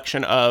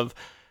reflection of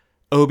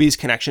Obi's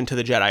connection to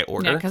the Jedi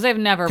Order. Yeah, because they've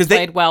never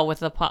played well with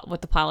the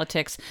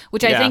politics,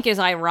 which I think is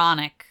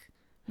ironic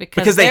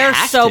because they're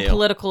so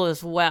political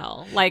as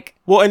well. Like,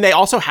 well, and they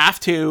also have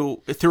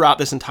to throughout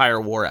this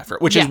entire war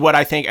effort, which is what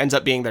I think ends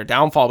up being their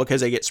downfall,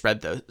 because they get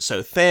spread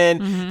so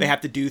thin. They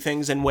have to do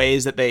things in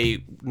ways that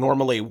they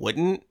normally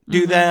wouldn't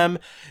do them.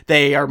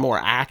 They are more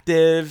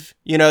active.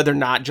 You know, they're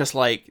not just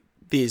like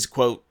these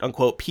quote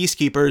unquote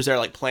peacekeepers. They're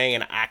like playing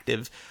an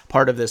active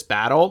part of this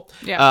battle.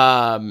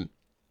 Yeah.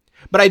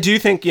 But I do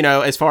think, you know,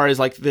 as far as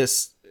like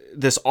this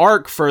this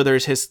arc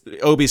furthers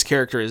Obi's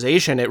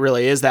characterization, it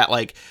really is that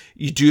like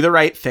you do the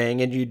right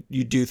thing and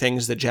you do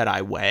things the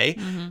Jedi way.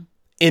 Mm-hmm.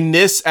 In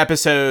this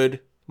episode,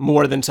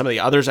 more than some of the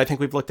others I think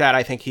we've looked at,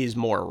 I think he's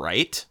more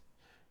right.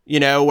 You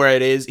know, where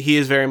he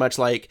is very much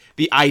like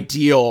the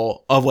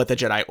ideal of what the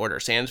Jedi Order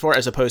stands for,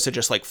 as opposed to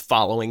just like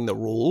following the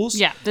rules.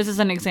 Yeah, this is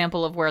an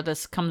example of where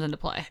this comes into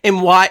play.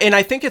 And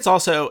I think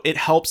it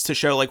helps to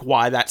show like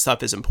why that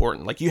stuff is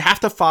important. Like you have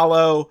to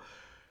follow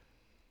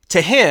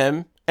to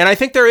him. And I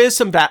think there is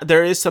some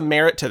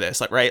merit to this,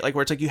 like, right? Like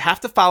where it's like, you have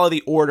to follow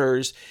the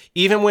orders,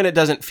 even when it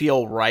doesn't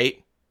feel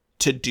right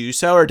to do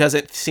so, or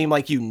doesn't seem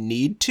like you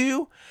need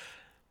to,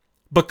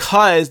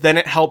 because then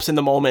it helps in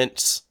the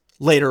moments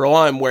later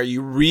on where you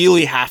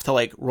really have to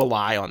like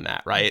rely on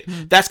that, right?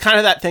 Mm-hmm. That's kind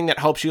of that thing that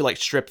helps you like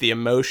strip the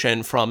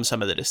emotion from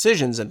some of the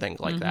decisions and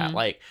things like that.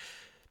 Like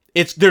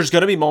there's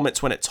going to be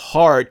moments when it's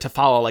hard to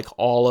follow like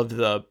all of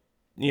the,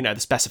 you know, the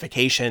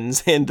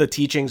specifications and the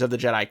teachings of the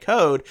Jedi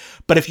Code.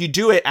 But if you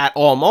do it at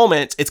all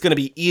moments, it's going to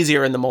be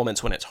easier in the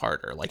moments when it's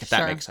harder. Like if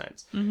that makes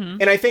sense. Mm-hmm.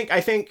 And I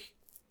think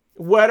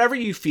whatever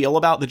you feel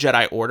about the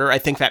Jedi Order, I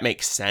think that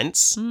makes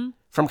sense. Mm-hmm.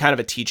 From kind of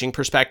a teaching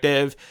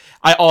perspective.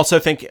 I also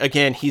think,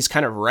 again, he's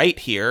kind of right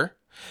here.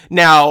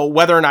 Now,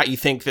 whether or not you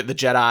think that the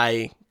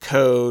Jedi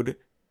Code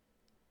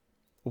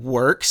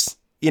works,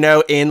 you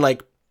know, in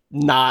like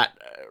not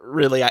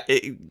really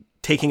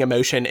taking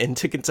emotion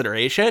into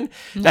consideration,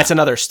 that's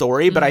another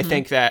story. But I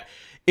think that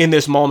in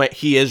this moment,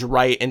 he is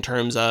right in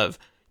terms of,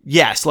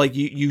 yes, like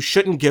you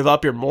shouldn't give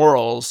up your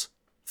morals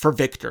for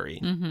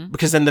victory. Mm-hmm.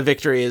 Because then the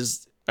victory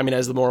is, I mean,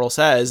 as the moral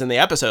says in the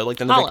episode, like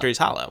then the victory is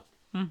hollow.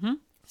 Mm-hmm.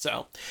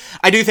 So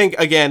I do think,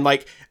 again,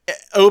 like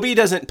Obi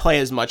doesn't play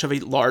as much of a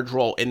large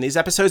role in these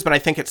episodes, but I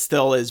think it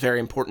still is very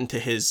important to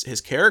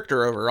his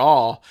character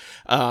overall,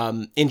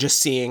 in just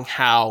seeing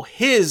how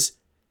his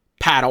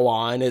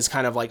Padawan is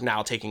kind of like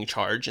now taking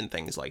charge and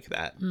things like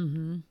that.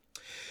 Mm-hmm.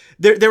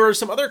 There were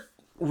some other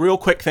real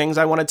quick things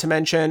I wanted to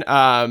mention.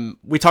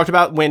 We talked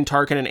about when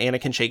Tarkin and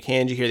Anakin shake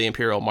hands, you hear the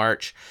Imperial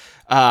March.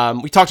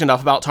 We talked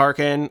enough about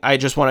Tarkin. I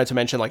just wanted to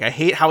mention, like, I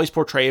hate how he's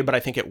portrayed, but I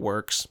think it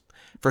works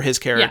for his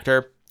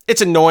character. Yeah. It's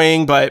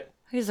annoying, but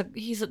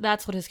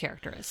that's what his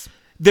character is.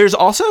 There's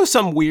also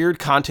some weird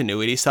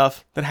continuity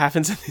stuff that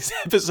happens in these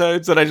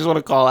episodes that I just want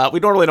to call out. We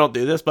normally don't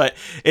do this, but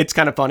it's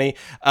kind of funny.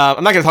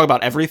 I'm not going to talk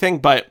about everything,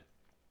 but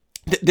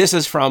this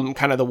is from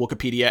kind of the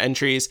Wikipedia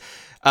entries.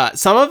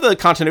 Some of the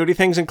continuity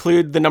things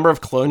include the number of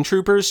clone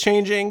troopers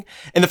changing.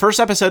 In the first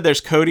episode, there's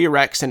Cody,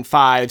 Rex, and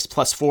Fives,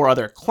 plus 4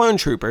 other clone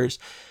troopers.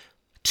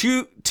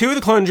 Two of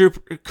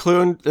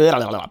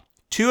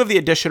the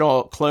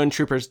additional clone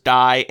troopers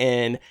die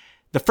in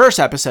the first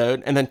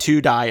episode, and then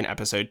 2 die in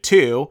episode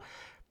 2.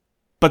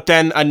 But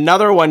then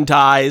another one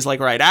dies like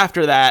right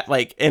after that,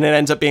 like, and it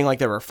ends up being like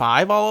there were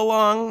 5 all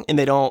along, and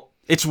they don't.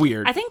 It's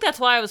weird. I think that's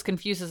why I was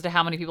confused as to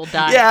how many people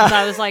died. Yeah, because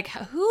I was like,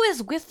 who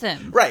is with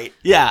them? Right.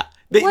 Yeah.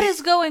 What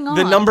is going on?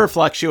 The number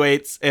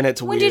fluctuates, and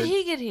it's weird. When did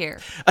he get here?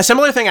 A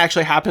similar thing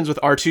actually happens with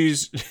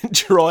R2's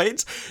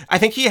droids. I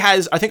think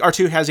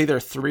R2 has either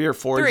 3 or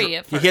 4. 3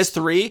 at first. He has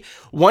 3.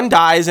 One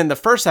dies in the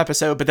first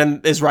episode, but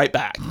then is right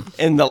back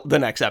in the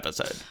next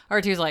episode.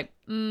 R2's like,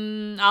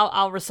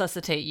 I'll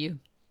resuscitate you.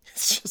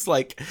 It's just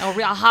like... I'll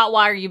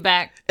hotwire you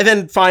back. And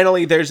then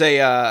finally, there's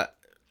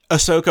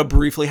Ahsoka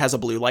briefly has a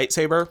blue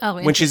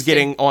lightsaber when she's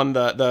getting on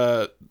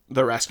the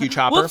rescue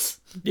chopper. Whoops.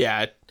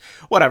 Yeah,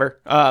 whatever.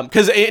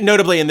 Because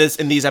notably in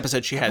these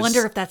episodes, she has. I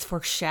wonder if that's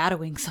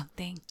foreshadowing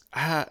something.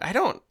 I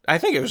don't. I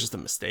think it was just a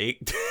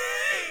mistake.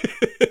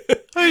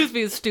 I'm just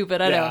being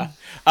stupid. I know.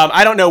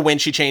 I don't know when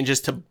she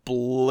changes to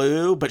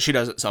blue, but she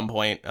does at some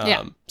point.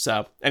 Yeah.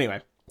 So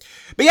anyway,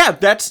 but yeah,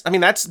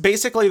 that's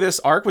basically this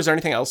arc. Was there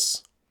anything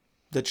else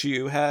that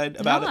you had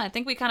about it? I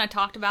think we kind of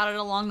talked about it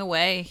along the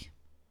way.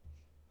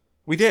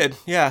 We did.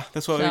 Yeah,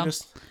 that's what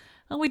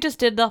we just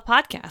did the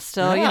podcast.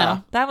 So, you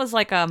know, that was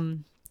like a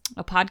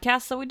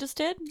podcast that we just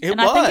did.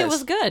 I think it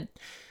was good.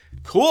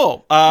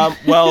 Cool.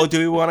 Well, do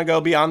we want to go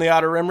beyond the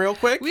Outer Rim real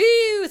quick? Woo!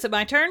 Is it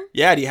my turn?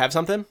 Yeah, do you have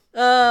something?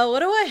 What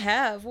do I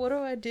have? What do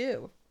I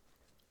do?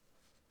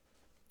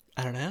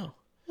 I don't know.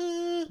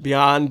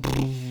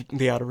 Beyond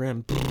the Outer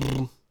Rim.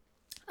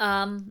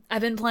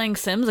 I've been playing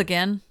Sims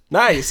again.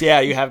 Nice. Yeah,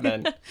 you have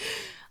been.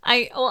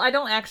 I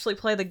don't actually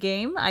play the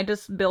game. I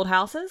just build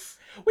houses.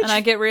 And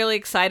I get really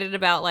excited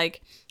about,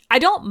 like, I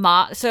don't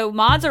mod. So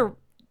mods are,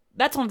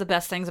 that's one of the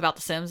best things about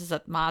The Sims is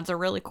that mods are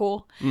really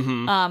cool.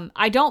 Mm-hmm.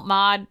 I don't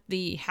mod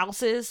the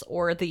houses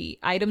or the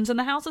items in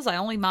the houses. I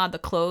only mod the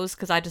clothes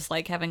because I just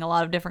like having a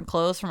lot of different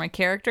clothes for my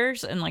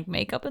characters and like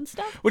makeup and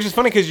stuff. Which is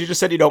funny because you just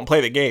said you don't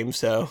play the game,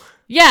 so.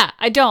 Yeah,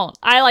 I don't.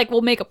 I like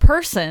will make a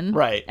person.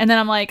 Right. And then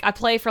I'm like, I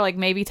play for like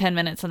maybe 10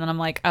 minutes and then I'm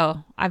like,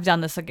 oh, I've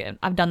done this again.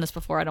 I've done this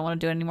before. I don't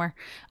want to do it anymore.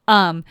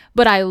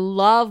 But I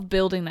love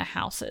building the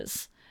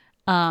houses.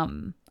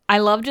 I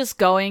love just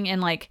going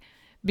and like,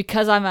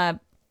 because I'm a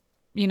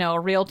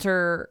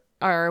realtor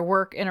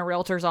work in a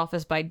realtor's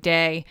office by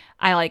day,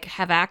 I like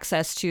have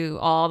access to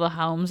all the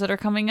homes that are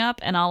coming up,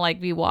 and I'll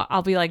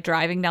be like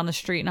driving down the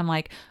street, and I'm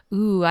like,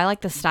 ooh, I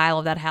like the style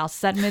of that house.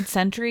 Is that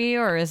mid-century,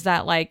 or is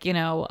that like, you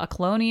know, a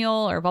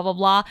colonial, or blah blah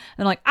blah?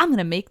 And I'm like, I'm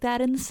gonna make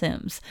that in The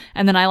Sims,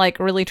 and then I like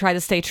really try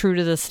to stay true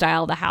to the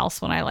style of the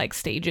house when I like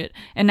stage it.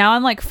 And now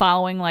I'm like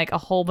following like a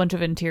whole bunch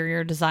of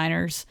interior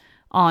designers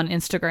on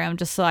Instagram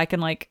just so I can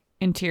like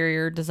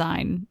interior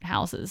design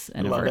houses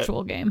in a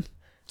virtual game.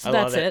 So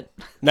that's it.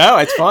 No,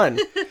 it's fun.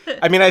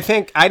 I mean, I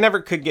think I never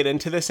could get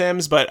into The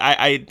Sims, but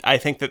I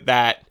think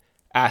that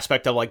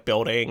aspect of like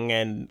building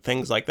and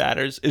things like that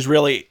is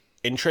really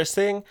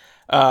interesting.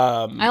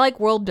 I like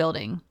world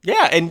building.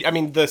 Yeah, and I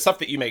mean, the stuff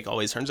that you make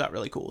always turns out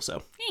really cool.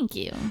 So thank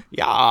you.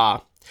 Yeah.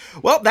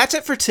 Well, that's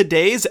it for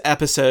today's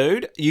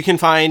episode. You can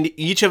find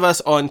each of us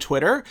on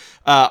Twitter.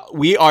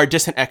 We are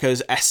Distant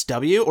Echoes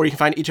SW, or you can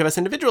find each of us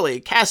individually.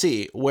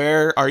 Cassie,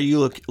 where are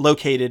you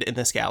located in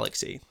this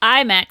galaxy?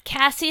 I'm at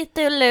Cassie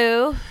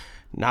Thulu.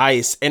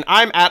 Nice. And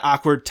I'm at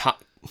Awkward Tommy.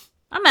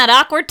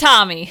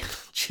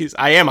 Jeez,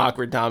 I am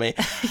Awkward Tommy.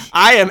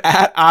 I am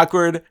at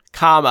Awkward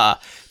Comma.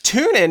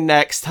 Tune in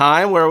next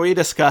time where we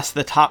discuss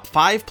the top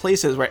 5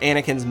 places where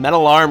Anakin's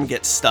metal arm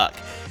gets stuck.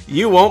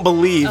 You won't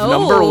believe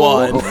number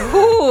 1.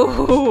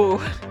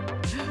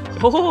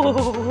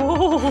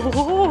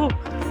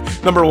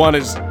 Number 1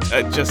 is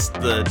just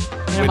the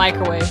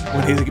microwave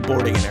when he's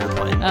boarding an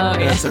airplane. Oh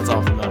yeah, sets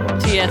off the metal arm.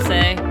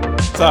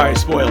 TSA. Sorry,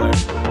 spoiler.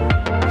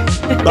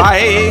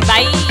 Bye.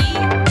 Bye.